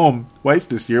played at home twice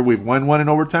this year. We've won one in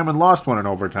overtime and lost one in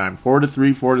overtime.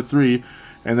 4-3, 4-3,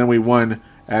 and then we won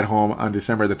at home on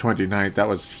December the 29th. That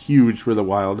was huge for the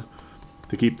Wild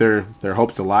to keep their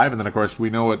hopes alive. And then, of course, we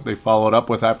know what they followed up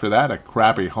with after that, a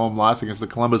crappy home loss against the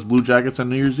Columbus Blue Jackets on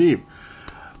New Year's Eve.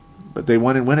 But they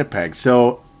won in Winnipeg.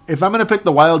 So if I'm going to pick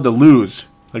the Wild to lose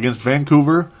against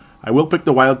Vancouver, I will pick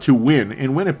the Wild to win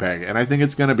in Winnipeg. And I think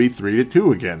it's going to be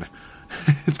 3-2 again.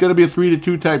 It's going to be a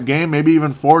 3-2 type game, maybe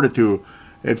even 4-2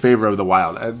 in favor of the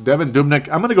Wild. Devan Dubnyk,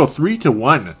 I'm going to go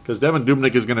 3-1 because Devan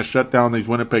Dubnyk is going to shut down these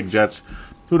Winnipeg Jets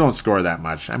who don't score that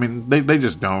much. I mean, they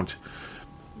just don't.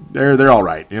 They're all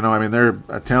right. You know, I mean, they're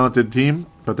a talented team,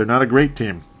 but they're not a great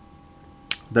team.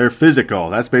 They're physical.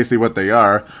 That's basically what they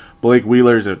are. Blake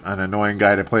Wheeler's an annoying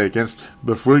guy to play against.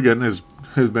 Befrugen has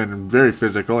been very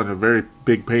physical and a very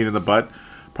big pain in the butt.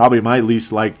 Probably my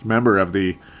least liked member of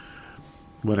the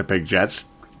Winnipeg Jets.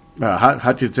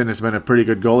 Hutchinson has been a pretty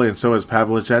good goalie, and so has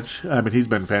Pavlicek. I mean, he's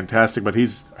been fantastic, but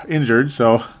he's injured,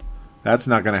 so that's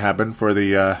not going to happen for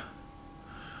the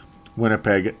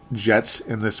Winnipeg Jets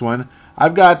in this one.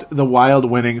 I've got the Wild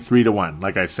winning 3-1,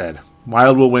 like I said.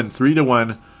 Wild will win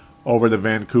 3-1 over the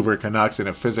Vancouver Canucks in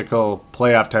a physical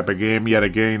playoff type of game yet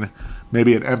again.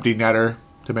 Maybe an empty netter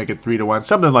to make it 3-1,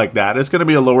 something like that. It's going to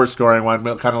be a lower scoring one,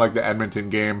 kind of like the Edmonton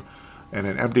game, and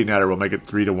an empty netter will make it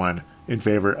 3-1 in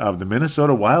favor of the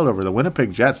Minnesota Wild over the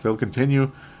Winnipeg Jets. They'll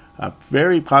continue a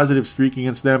very positive streak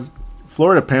against them.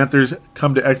 Florida Panthers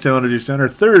come to Xcel Energy Center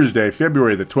Thursday,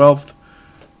 February the 12th.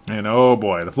 And oh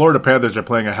boy, the Florida Panthers are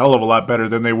playing a hell of a lot better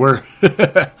than they were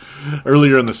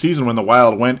earlier in the season when the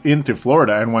Wild went into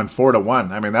Florida and won 4-1.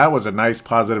 I mean, that was a nice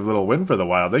positive little win for the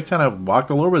Wild. They kind of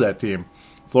walked all over that team.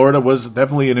 Florida was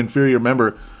definitely an inferior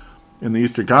member in the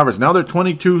Eastern Conference. Now they're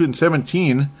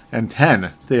 22-17 and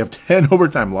 10. They have 10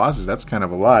 overtime losses. That's kind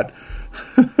of a lot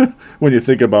when you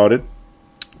think about it.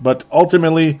 But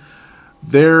ultimately,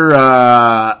 they've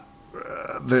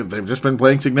just been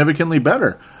playing significantly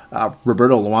better.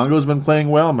 Roberto Luongo has been playing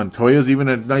well. Montoya's even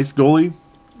a nice goalie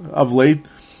of late.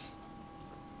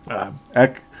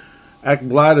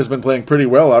 Ekblad has been playing pretty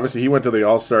well. Obviously, he went to the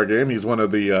All-Star game. He's one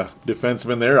of the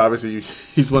defensemen there. Obviously,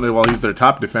 he's their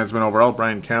top defenseman overall.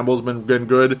 Brian Campbell's been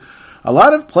good. A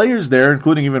lot of players there,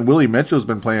 including even Willie Mitchell, has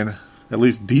been playing at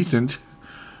least decent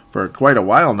for quite a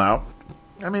while now.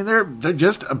 I mean, they're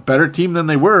just a better team than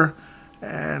they were.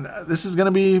 And this is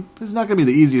not going to be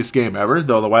the easiest game ever,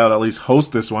 though the Wild at least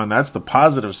host this one. That's the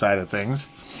positive side of things.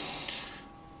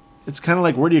 It's kind of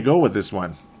like, where do you go with this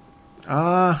one?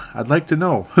 I'd like to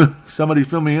know. Somebody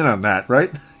fill me in on that,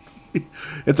 right?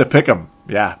 It's a pick'em.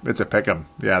 Yeah, it's a pick'em.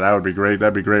 Yeah, that would be great.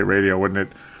 That'd be great radio, wouldn't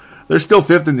it? They're still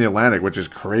fifth in the Atlantic, which is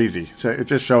crazy. So it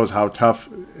just shows how tough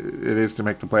it is to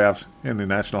make the playoffs in the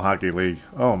National Hockey League.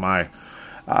 Oh, my.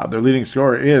 Their leading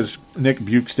scorer is Nick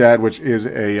Bjugstad, which is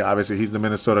obviously he's the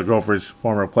Minnesota Gophers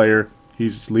former player.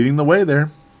 He's leading the way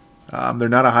there. They're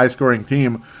not a high-scoring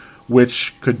team,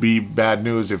 which could be bad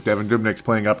news if Devan Dubnyk's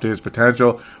playing up to his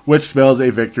potential, which spells a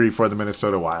victory for the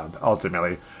Minnesota Wild,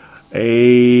 ultimately.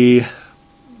 A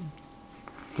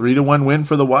 3-1 win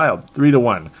for the Wild.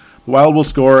 3-1. The Wild will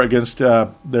score against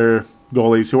their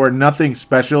goalies, who are nothing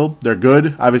special. They're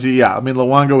good. Obviously, yeah, I mean,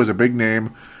 Luongo is a big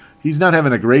name. He's not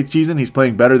having a great season. He's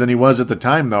playing better than he was at the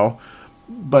time, though.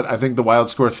 But I think the Wild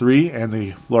score 3, and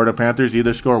the Florida Panthers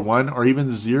either score 1 or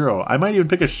even 0. I might even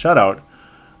pick a shutout.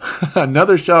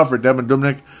 Another shutout for Devin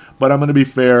Dubnyk, but I'm going to be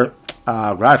fair.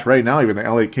 Right now, even the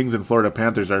LA Kings and Florida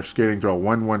Panthers are skating to a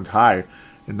 1-1 tie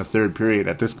in the third period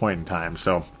at this point in time.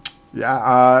 So,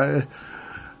 yeah,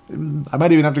 I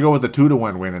might even have to go with a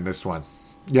 2-1 win in this one.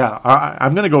 Yeah,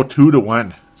 I'm going to go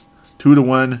 2-1.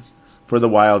 2-1 for the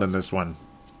Wild in this one.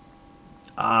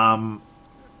 And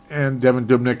Devin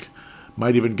Dubnyk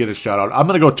might even get a shutout. I'm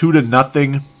going to go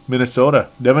 2-0 Minnesota.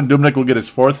 Devin Dubnyk will get his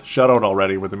 4th shutout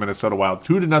already with the Minnesota Wild.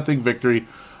 2-0 victory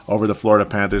over the Florida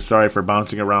Panthers. Sorry for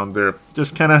bouncing around there.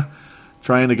 Just kind of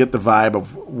trying to get the vibe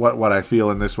of what I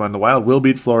feel in this one. The Wild will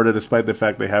beat Florida despite the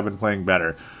fact they have been playing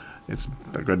better. It's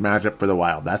a good matchup for the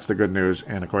Wild. That's the good news.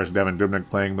 And, of course, Devin Dubnyk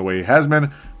playing the way he has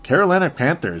been. Carolina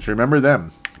Panthers. Remember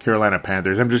them. Carolina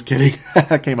Panthers. I'm just kidding.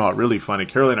 That came out really funny.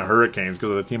 Carolina Hurricanes, because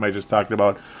of the team I just talked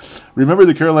about. Remember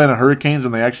the Carolina Hurricanes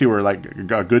when they actually were like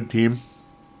a good team?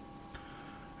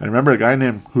 And remember a guy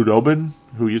named Hudobin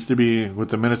who used to be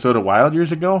with the Minnesota Wild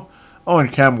years ago? Oh,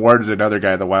 and Cam Ward is another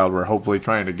guy the Wild were hopefully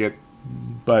trying to get.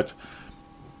 But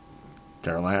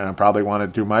Carolina probably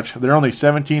wanted too much. They're only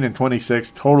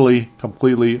 17-26, totally,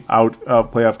 completely out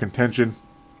of playoff contention.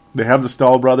 They have the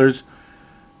Stahl brothers,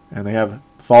 and they have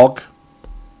Falk,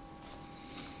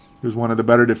 who's one of the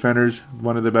better defenders,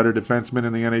 one of the better defensemen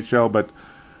in the NHL. But,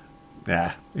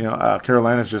 yeah,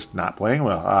 Carolina's just not playing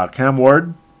well. Cam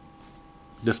Ward,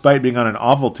 despite being on an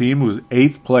awful team, who's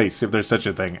 8th place, if there's such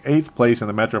a thing, 8th place in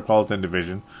the Metropolitan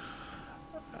Division.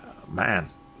 Man.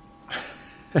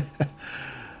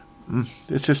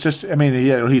 It's just I mean,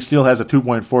 he still has a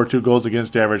 2.42 goals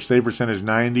against average, save percentage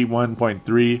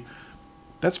 91.3.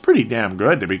 That's pretty damn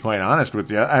good, to be quite honest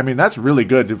with you. I mean, that's really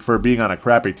good for being on a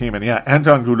crappy team. And yeah,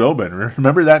 Anton Khudobin,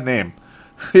 remember that name?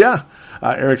 Yeah.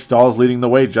 Eric Stahl's leading the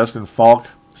way. Justin Falk,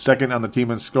 second on the team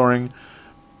in scoring.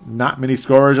 Not many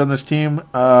scorers on this team.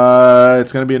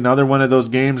 It's going to be another one of those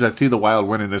games. I see the Wild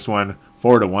winning this one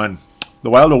 4-1. The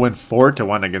Wild will win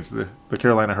 4-1 against the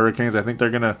Carolina Hurricanes. I think they're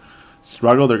going to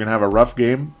struggle. They're going to have a rough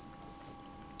game.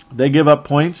 They give up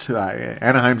points.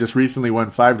 Anaheim just recently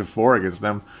won 5-4 against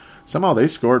them. Somehow they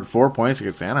scored 4 points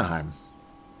against Anaheim.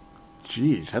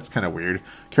 Jeez, that's kind of weird.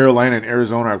 Carolina and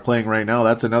Arizona are playing right now.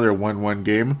 That's another 1-1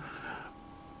 game.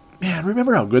 Man,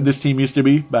 remember how good this team used to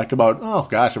be back about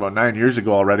 9 years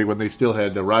ago already when they still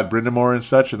had Rod Brindamore and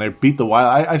such, and they beat the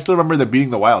Wild. I still remember them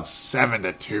beating the Wild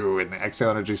 7-2 in the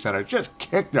Xcel Energy Center. Just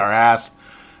kicked our ass.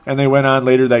 And they went on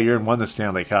later that year and won the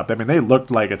Stanley Cup. I mean, they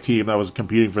looked like a team that was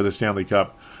competing for the Stanley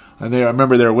Cup. And I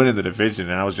remember they were winning the division,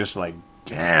 and I was just like,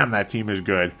 damn, that team is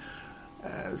good.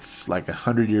 It's like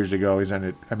 100 years ago he's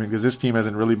ended. I mean, because this team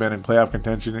hasn't really been in playoff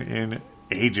contention in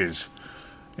ages.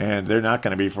 And they're not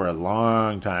going to be for a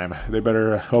long time. They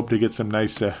better hope to get some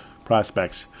nice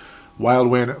prospects. Wild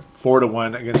win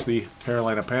 4-1 against the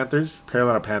Carolina Panthers.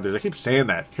 I keep saying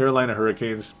that. Carolina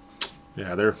Hurricanes.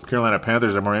 Yeah, their Carolina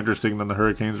Panthers are more interesting than the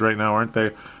Hurricanes right now, aren't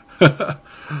they?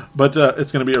 But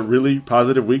it's going to be a really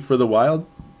positive week for the Wild.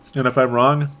 And if I'm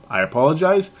wrong, I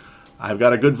apologize. I've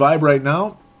got a good vibe right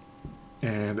now.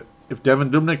 And if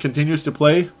Devin Dubnyk continues to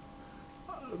play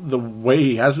the way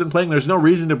he has been playing, there's no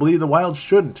reason to believe the Wild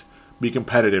shouldn't be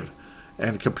competitive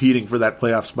and competing for that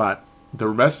playoff spot the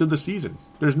rest of the season.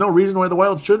 There's no reason why the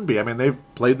Wild shouldn't be. I mean, they've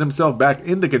played themselves back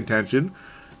into contention.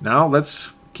 Now let's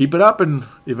keep it up and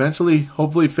eventually,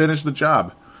 hopefully, finish the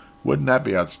job. Wouldn't that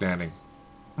be outstanding?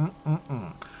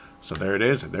 So there it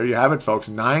is. There you have it, folks.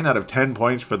 9 out of 10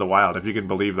 points for the Wild, if you can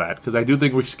believe that. Because I do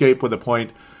think we escaped with a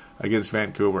point against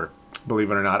Vancouver,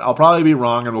 believe it or not. I'll probably be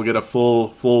wrong and we'll get a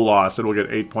full loss and we'll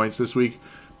get 8 points this week.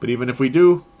 But even if we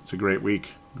do, it's a great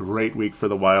week. Great week for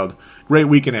the Wild. Great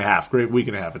week and a half.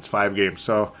 It's 5 games.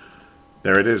 So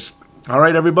there it is. All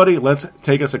right, everybody, let's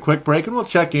take us a quick break and we'll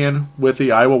check in with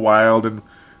the Iowa Wild and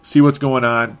see what's going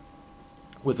on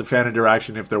with the fan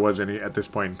interaction, if there was any at this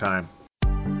point in time.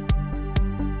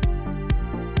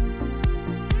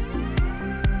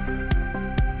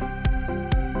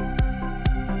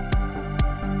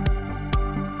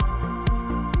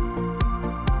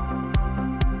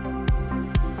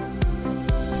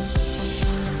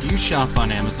 Do you shop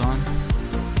on Amazon?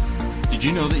 Did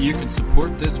you know that you can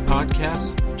support this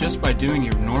podcast just by doing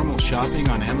your normal shopping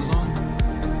on Amazon?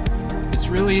 It's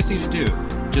really easy to do.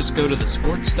 Just go to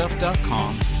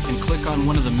thesportstuff.com and click on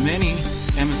one of the many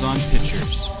Amazon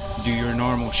pictures. Do your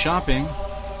normal shopping,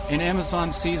 and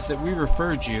Amazon sees that we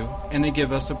referred you, and they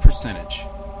give us a percentage.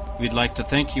 We'd like to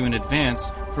thank you in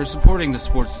advance for supporting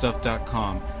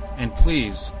thesportstuff.com, and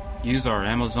please use our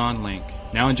Amazon link.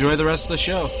 Now enjoy the rest of the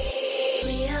show.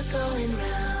 We are going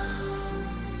round.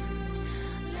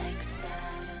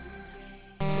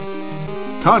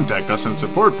 Contact us and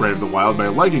support Brave the Wild by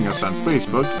liking us on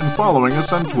Facebook and following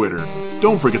us on Twitter.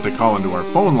 Don't forget to call into our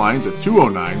phone lines at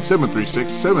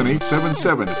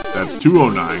 209-736-7877. That's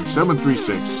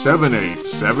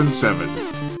 209-736-7877.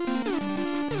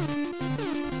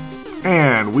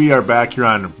 And we are back here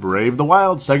on Brave the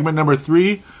Wild, segment number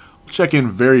 3. We'll check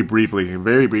in very briefly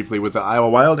with the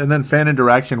Iowa Wild, and then fan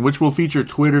interaction, which will feature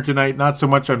Twitter tonight, not so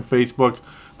much on Facebook.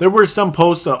 There were some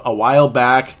posts a while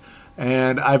back,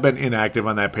 and I've been inactive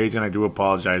on that page, and I do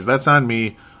apologize. That's on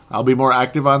me. I'll be more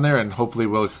active on there, and hopefully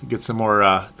we'll get some more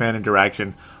fan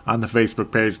interaction on the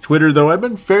Facebook page. Twitter, though, I've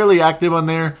been fairly active on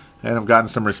there, and I've gotten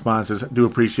some responses. I do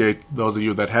appreciate those of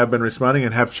you that have been responding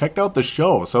and have checked out the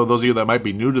show. So those of you that might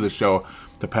be new to the show,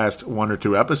 the past 1 or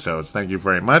 2 episodes, thank you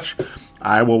very much.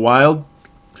 Iowa Wild,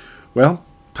 well,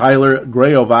 Tyler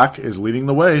Grayovac is leading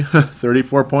the way.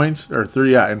 34 points,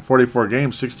 in 44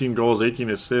 games, 16 goals,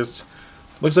 18 assists.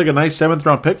 Looks like a nice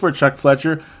 7th-round pick for Chuck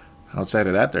Fletcher. Outside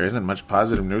of that, there isn't much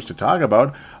positive news to talk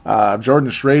about.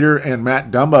 Jordan Schrader and Matt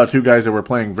Dumba, 2 guys that were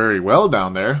playing very well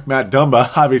down there. Matt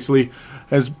Dumba, obviously,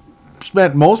 has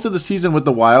spent most of the season with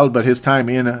the Wild, but his time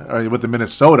with the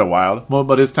Minnesota Wild,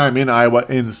 but his time in Iowa,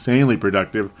 insanely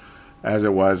productive as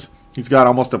it was. He's got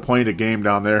almost a point a game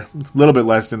down there. A little bit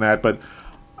less than that, but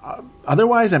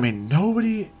otherwise, I mean,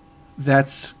 nobody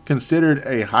that's considered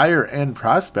a higher-end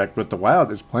prospect with the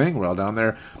Wild is playing well down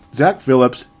there. Zach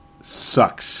Phillips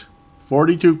sucks.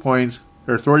 42 points,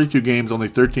 or 32 games, only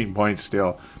 13 points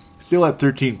still. Still at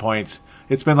 13 points.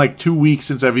 It's been like 2 weeks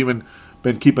since I've even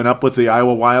been keeping up with the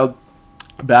Iowa Wild.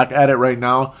 Back at it right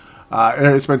now.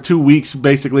 It's been 2 weeks,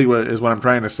 basically, is what I'm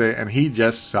trying to say, and he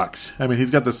just sucks. I mean,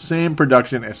 he's got the same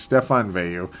production as Stefan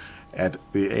Veilleux at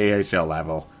the AHL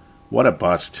level. What a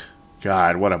bust.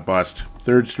 God, what a bust.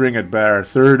 Third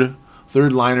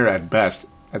liner at best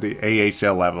at the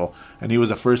AHL level, and he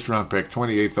was a first-round pick,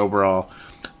 28th overall,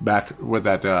 back with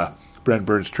that Brent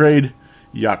Burns trade.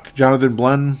 Yuck. Jonathan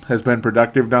Blund has been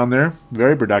productive down there.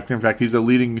 Very productive. In fact, he's a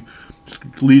leading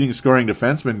scoring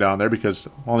defenseman down there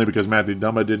only because Matthew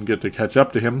Dumba didn't get to catch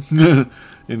up to him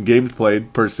in games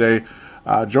played, per se.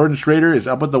 Jordan Schrader is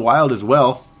up with the Wild as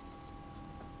well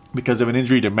because of an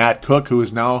injury to Matt Cook, who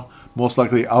is now most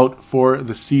likely out for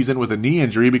the season with a knee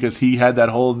injury because he had that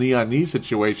whole knee-on-knee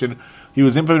situation. He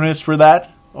was infamous for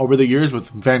that over the years with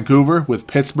Vancouver, with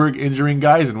Pittsburgh injuring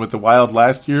guys, and with the Wild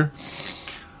last year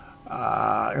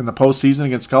in the postseason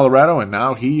against Colorado. And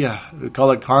now he,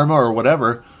 call it karma or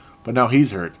whatever, but now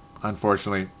he's hurt,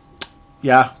 unfortunately.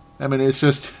 Yeah, I mean, it's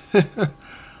just,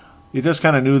 you just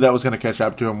kind of knew that was going to catch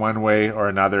up to him one way or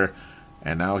another.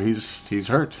 And now he's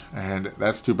hurt, and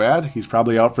that's too bad. He's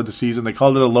probably out for the season. They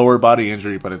called it a lower body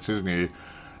injury, but it's his knee.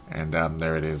 And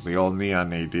there it is, the old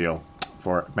knee-on-knee deal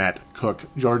for Matt Cook.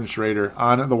 Jordan Schrader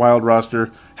on the Wild roster.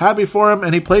 Happy for him,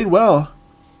 and he played well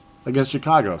against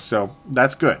Chicago, so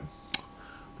that's good.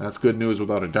 That's good news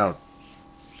without a doubt.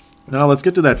 Now let's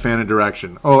get to that fan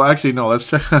interaction. Oh, actually, no, let's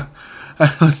check.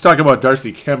 Let's talk about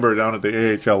Darcy Kemper down at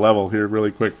the AHL level here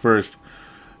really quick first.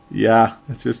 Yeah,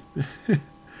 it's just...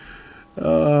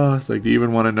 it's like, do you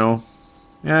even want to know?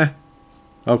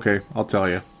 Okay, I'll tell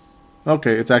you.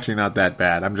 Okay, it's actually not that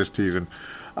bad. I'm just teasing.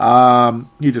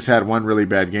 He just had one really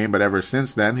bad game, but ever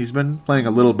since then, he's been playing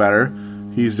a little better.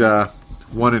 He's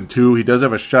 1-2. He does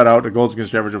have a shutout, a goals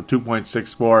against average of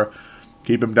 2.64.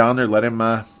 Keep him down there. Let him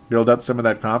build up some of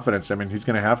that confidence. I mean, he's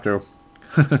going to have to.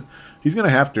 He's going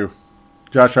to have to.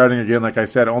 Josh Harding, again, like I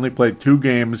said, only played 2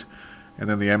 games, and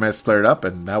then the MS flared up,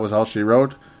 and that was all she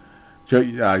wrote.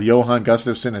 Johan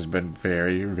Gustafsson has been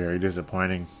very, very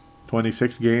disappointing.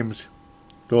 26 games,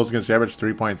 goals against average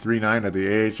 3.39 at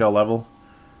the AHL level.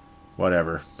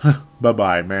 Whatever.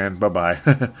 Bye-bye, man. Bye-bye.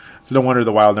 So no wonder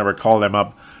the Wild never called him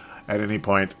up at any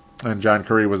point. And John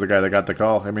Curry was the guy that got the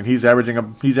call. I mean, he's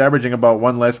averaging about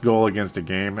 1 less goal against a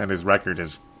game, and his record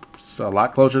is a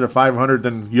lot closer to 500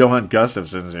 than Johan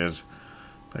Gustafsson's is.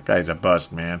 That guy's a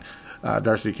bust, man.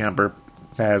 Darcy Kemper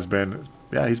has been...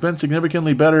 Yeah, he's been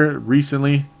significantly better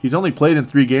recently. He's only played in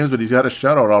 3 games, but he's got a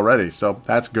shutout already, so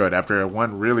that's good. After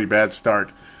one really bad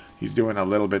start, he's doing a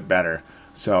little bit better.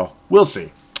 So, we'll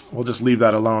see. We'll just leave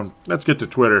that alone. Let's get to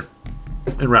Twitter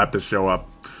and wrap this show up.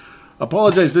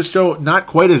 Apologize, this show not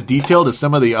quite as detailed as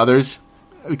some of the others,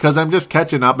 because I'm just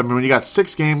catching up. I mean, when you got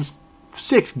 6 games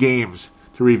to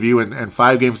review and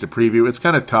 5 games to preview, it's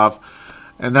kind of tough.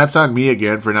 And that's on me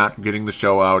again for not getting the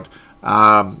show out.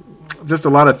 Just a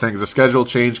lot of things. The schedule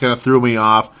change kind of threw me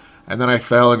off, and then I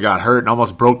fell and got hurt and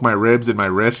almost broke my ribs and my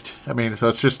wrist. I mean, so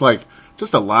it's just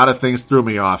a lot of things threw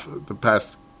me off the past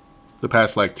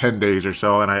like 10 days or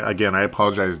so, and I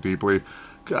apologize deeply.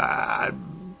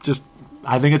 Just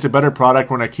I think it's a better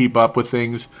product when I keep up with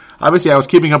things. Obviously, I was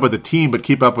keeping up with the team, but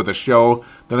keep up with the show.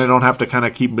 Then I don't have to kind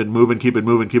of keep it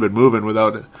moving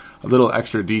without a little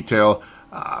extra detail.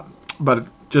 But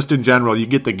just in general, you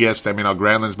get the gist. I mean,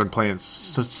 Granlund's been playing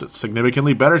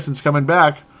significantly better since coming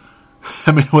back.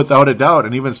 I mean, without a doubt.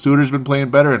 And even Suter's been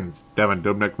playing better. And Devin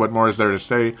Dubnyk, what more is there to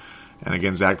say? And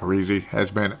again, Zach Parise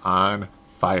has been on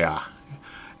fire.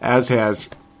 As has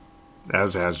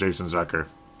Jason Zucker,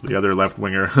 the other left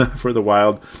winger for the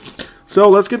Wild. So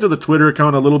let's get to the Twitter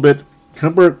account a little bit.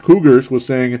 Humber Cougars was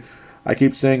saying, I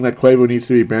keep saying that Koivu needs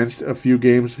to be benched a few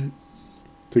games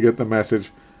to get the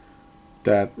message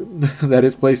that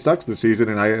his play sucks this season,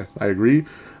 and I agree.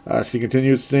 She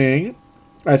continues saying,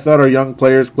 I thought our young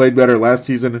players played better last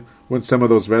season when some of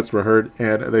those vets were hurt,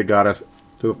 and they got us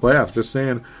to the playoffs. Just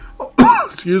saying.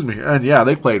 Excuse me. And yeah,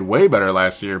 they played way better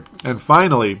last year. And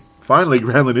finally,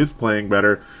 Granlund is playing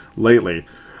better lately.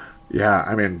 Yeah,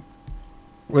 I mean,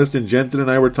 Weston Jensen and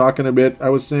I were talking a bit. I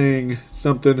was saying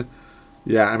something.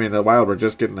 Yeah, I mean, the Wild were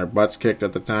just getting their butts kicked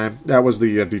at the time. That was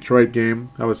the Detroit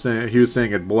game. He was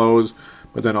saying it blows,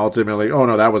 but then ultimately, oh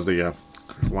no, that was the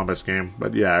Columbus game.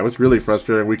 But yeah, it was really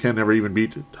frustrating. We can never even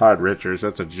beat Todd Richards.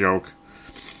 That's a joke.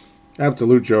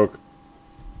 Absolute joke.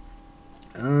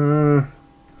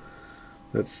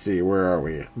 Let's see, where are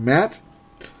we? Matt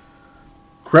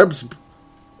Krebsbach.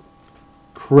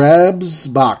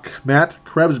 Matt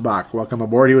Krebsbach, welcome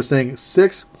aboard. He was saying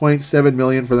 $6.7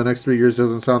 million for the next 3 years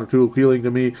doesn't sound too appealing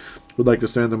to me. Would like to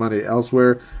spend the money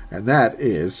elsewhere, and that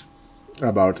is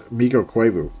about Mikko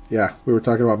Koivu. Yeah, we were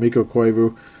talking about Mikko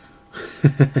Koivu.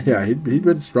 Yeah, he'd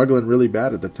been struggling really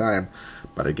bad at the time,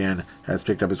 but again, has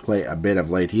picked up his play a bit of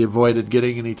late. He avoided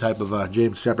getting any type of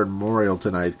James Shepard memorial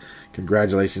tonight.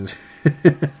 Congratulations.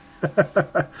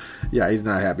 Yeah, he's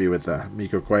not happy with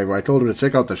Mikko Koivu. I told him to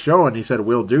check out the show, and he said,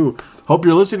 will do. Hope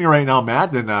you're listening right now,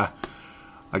 Matt. And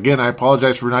again, I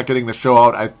apologize for not getting the show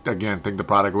out. I, again, think the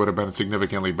product would have been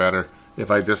significantly better if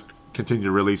I just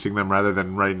continued releasing them rather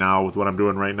than right now with what I'm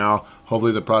doing right now.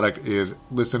 Hopefully the product is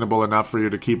listenable enough for you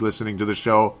to keep listening to the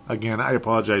show. Again, I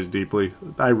apologize deeply.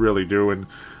 I really do, and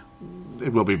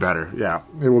it will be better. Yeah,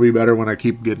 it will be better when I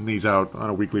keep getting these out on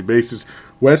a weekly basis.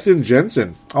 Weston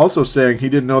Jensen also saying he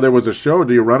didn't know there was a show.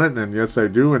 Do you run it? And yes, I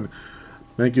do. And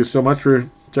thank you so much for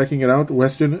checking it out,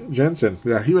 Weston Jensen.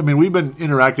 Yeah, we've been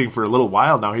interacting for a little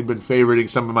while now. He'd been favoriting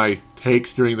some of my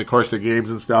takes during the course of games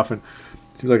and stuff, and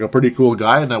seems like a pretty cool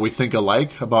guy, and that we think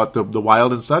alike about the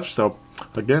Wild and such. So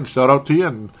again, shout out to you,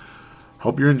 and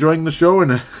hope you're enjoying the show.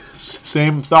 And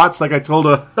same thoughts like I told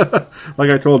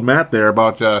Matt there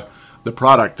about the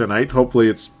product tonight. Hopefully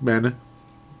it's been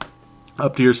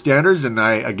up to your standards, and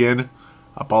I again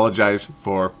apologize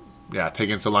for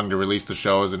taking so long to release the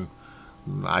shows, and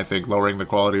I think lowering the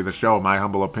quality of the show, my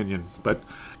humble opinion. But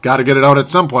got to get it out at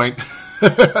some point.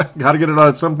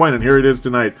 And here it is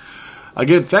tonight.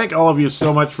 Again, thank all of you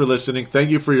so much for listening. Thank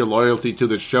you for your loyalty to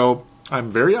the show. I'm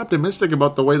very optimistic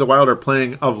about the way the Wild are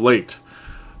playing of late.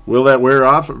 Will that wear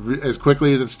off as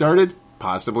quickly as it started?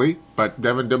 Possibly. But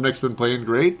Devin Dubnyk's been playing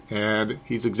great, and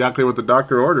he's exactly what the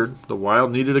doctor ordered. The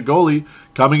Wild needed a goalie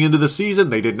coming into the season.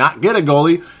 They did not get a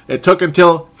goalie. It took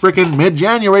until freaking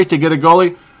mid-January to get a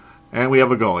goalie, and we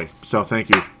have a goalie. So thank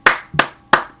you.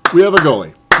 We have a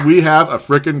goalie. We have a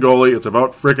freaking goalie. It's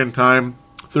about freaking time.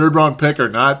 Third-round pick or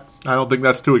not, I don't think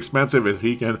that's too expensive if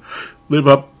he can live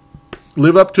up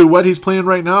to what he's playing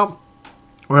right now,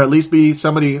 or at least be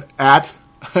somebody at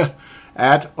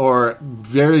or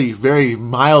very, very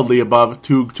mildly above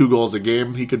two goals a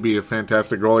game. He could be a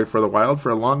fantastic goalie for the Wild for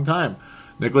a long time.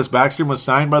 Nicholas Backstrom was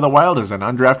signed by the Wild as an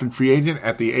undrafted free agent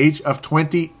at the age of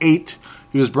 28.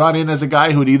 He was brought in as a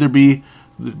guy who would either be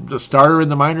the starter in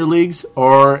the minor leagues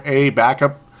or a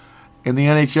backup in the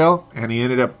NHL, and he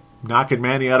ended up knocking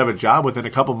Manny out of a job within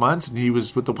a couple months, and he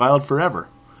was with the Wild forever.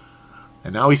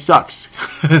 And now he sucks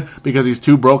because he's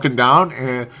too broken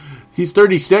down. He's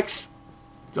 36,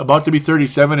 about to be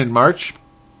 37 in March.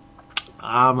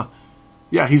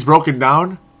 He's broken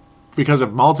down because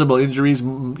of multiple injuries,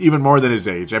 even more than his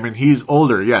age. I mean, he's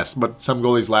older, yes, but some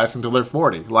goalies last until they're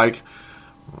 40, like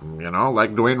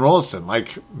Dwayne Rolston,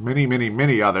 like many, many,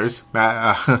 many others,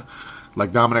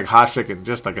 like Dominic Hasek and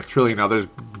just like a trillion others.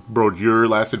 Brodeur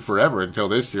lasted forever until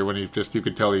this year when you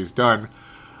could tell he's done.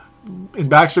 In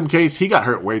Backstrom's case, he got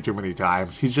hurt way too many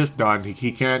times. He's just done.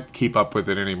 He can't keep up with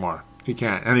it anymore. He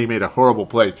can't. And he made a horrible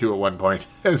play, too, at one point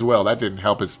as well. That didn't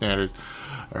help his standards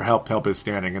or help his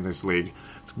standing in this league.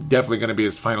 It's definitely going to be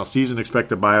his final season.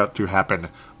 Expect a buyout to happen.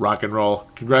 Rock and roll.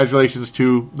 Congratulations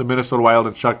to the Minnesota Wild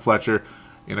and Chuck Fletcher.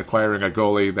 in acquiring a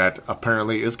goalie that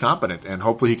apparently is competent. And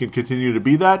hopefully he can continue to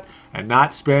be that and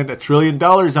not spend $1 trillion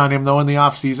on him, though, in the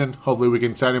offseason. Hopefully we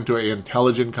can sign him to an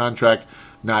intelligent contract,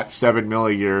 not $7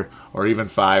 million a year or even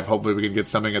 $5 million. Hopefully we can get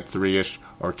something at 3-ish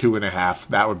or 2.5.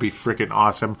 That would be freaking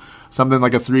awesome. Something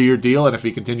like a 3-year deal, and if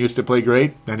he continues to play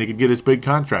great, then he can get his big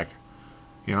contract.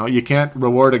 You know, you can't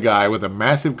reward a guy with a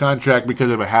massive contract because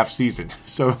of a half season.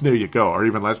 So there you go, or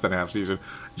even less than a half season.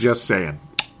 Just saying.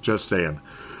 Just saying.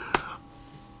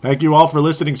 Thank you all for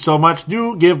listening so much.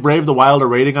 Do give Brave the Wild a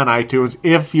rating on iTunes.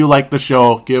 If you like the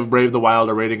show, give Brave the Wild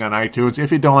a rating on iTunes.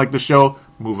 If you don't like the show,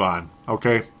 move on.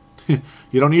 Okay?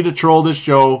 You don't need to troll this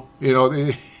show. You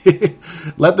know,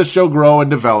 let the show grow and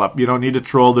develop. You don't need to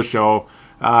troll the show.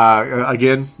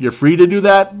 Again, you're free to do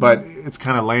that, but it's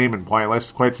kind of lame and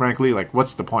pointless, quite frankly. Like,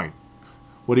 what's the point?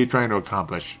 What are you trying to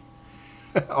accomplish,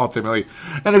 ultimately?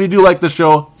 And if you do like the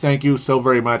show, thank you so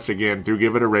very much. Again, do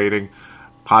give it a rating.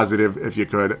 Positive, if you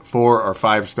could, 4 or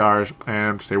 5 stars,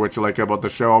 and say what you like about the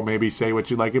show. Maybe say what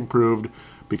you like improved,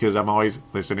 because I'm always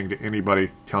listening to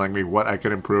anybody telling me what I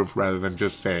could improve rather than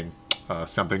just saying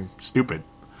something stupid.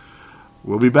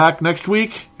 We'll be back next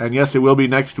week, and yes, it will be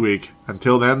next week.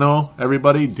 Until then, though,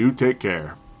 everybody, do take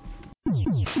care.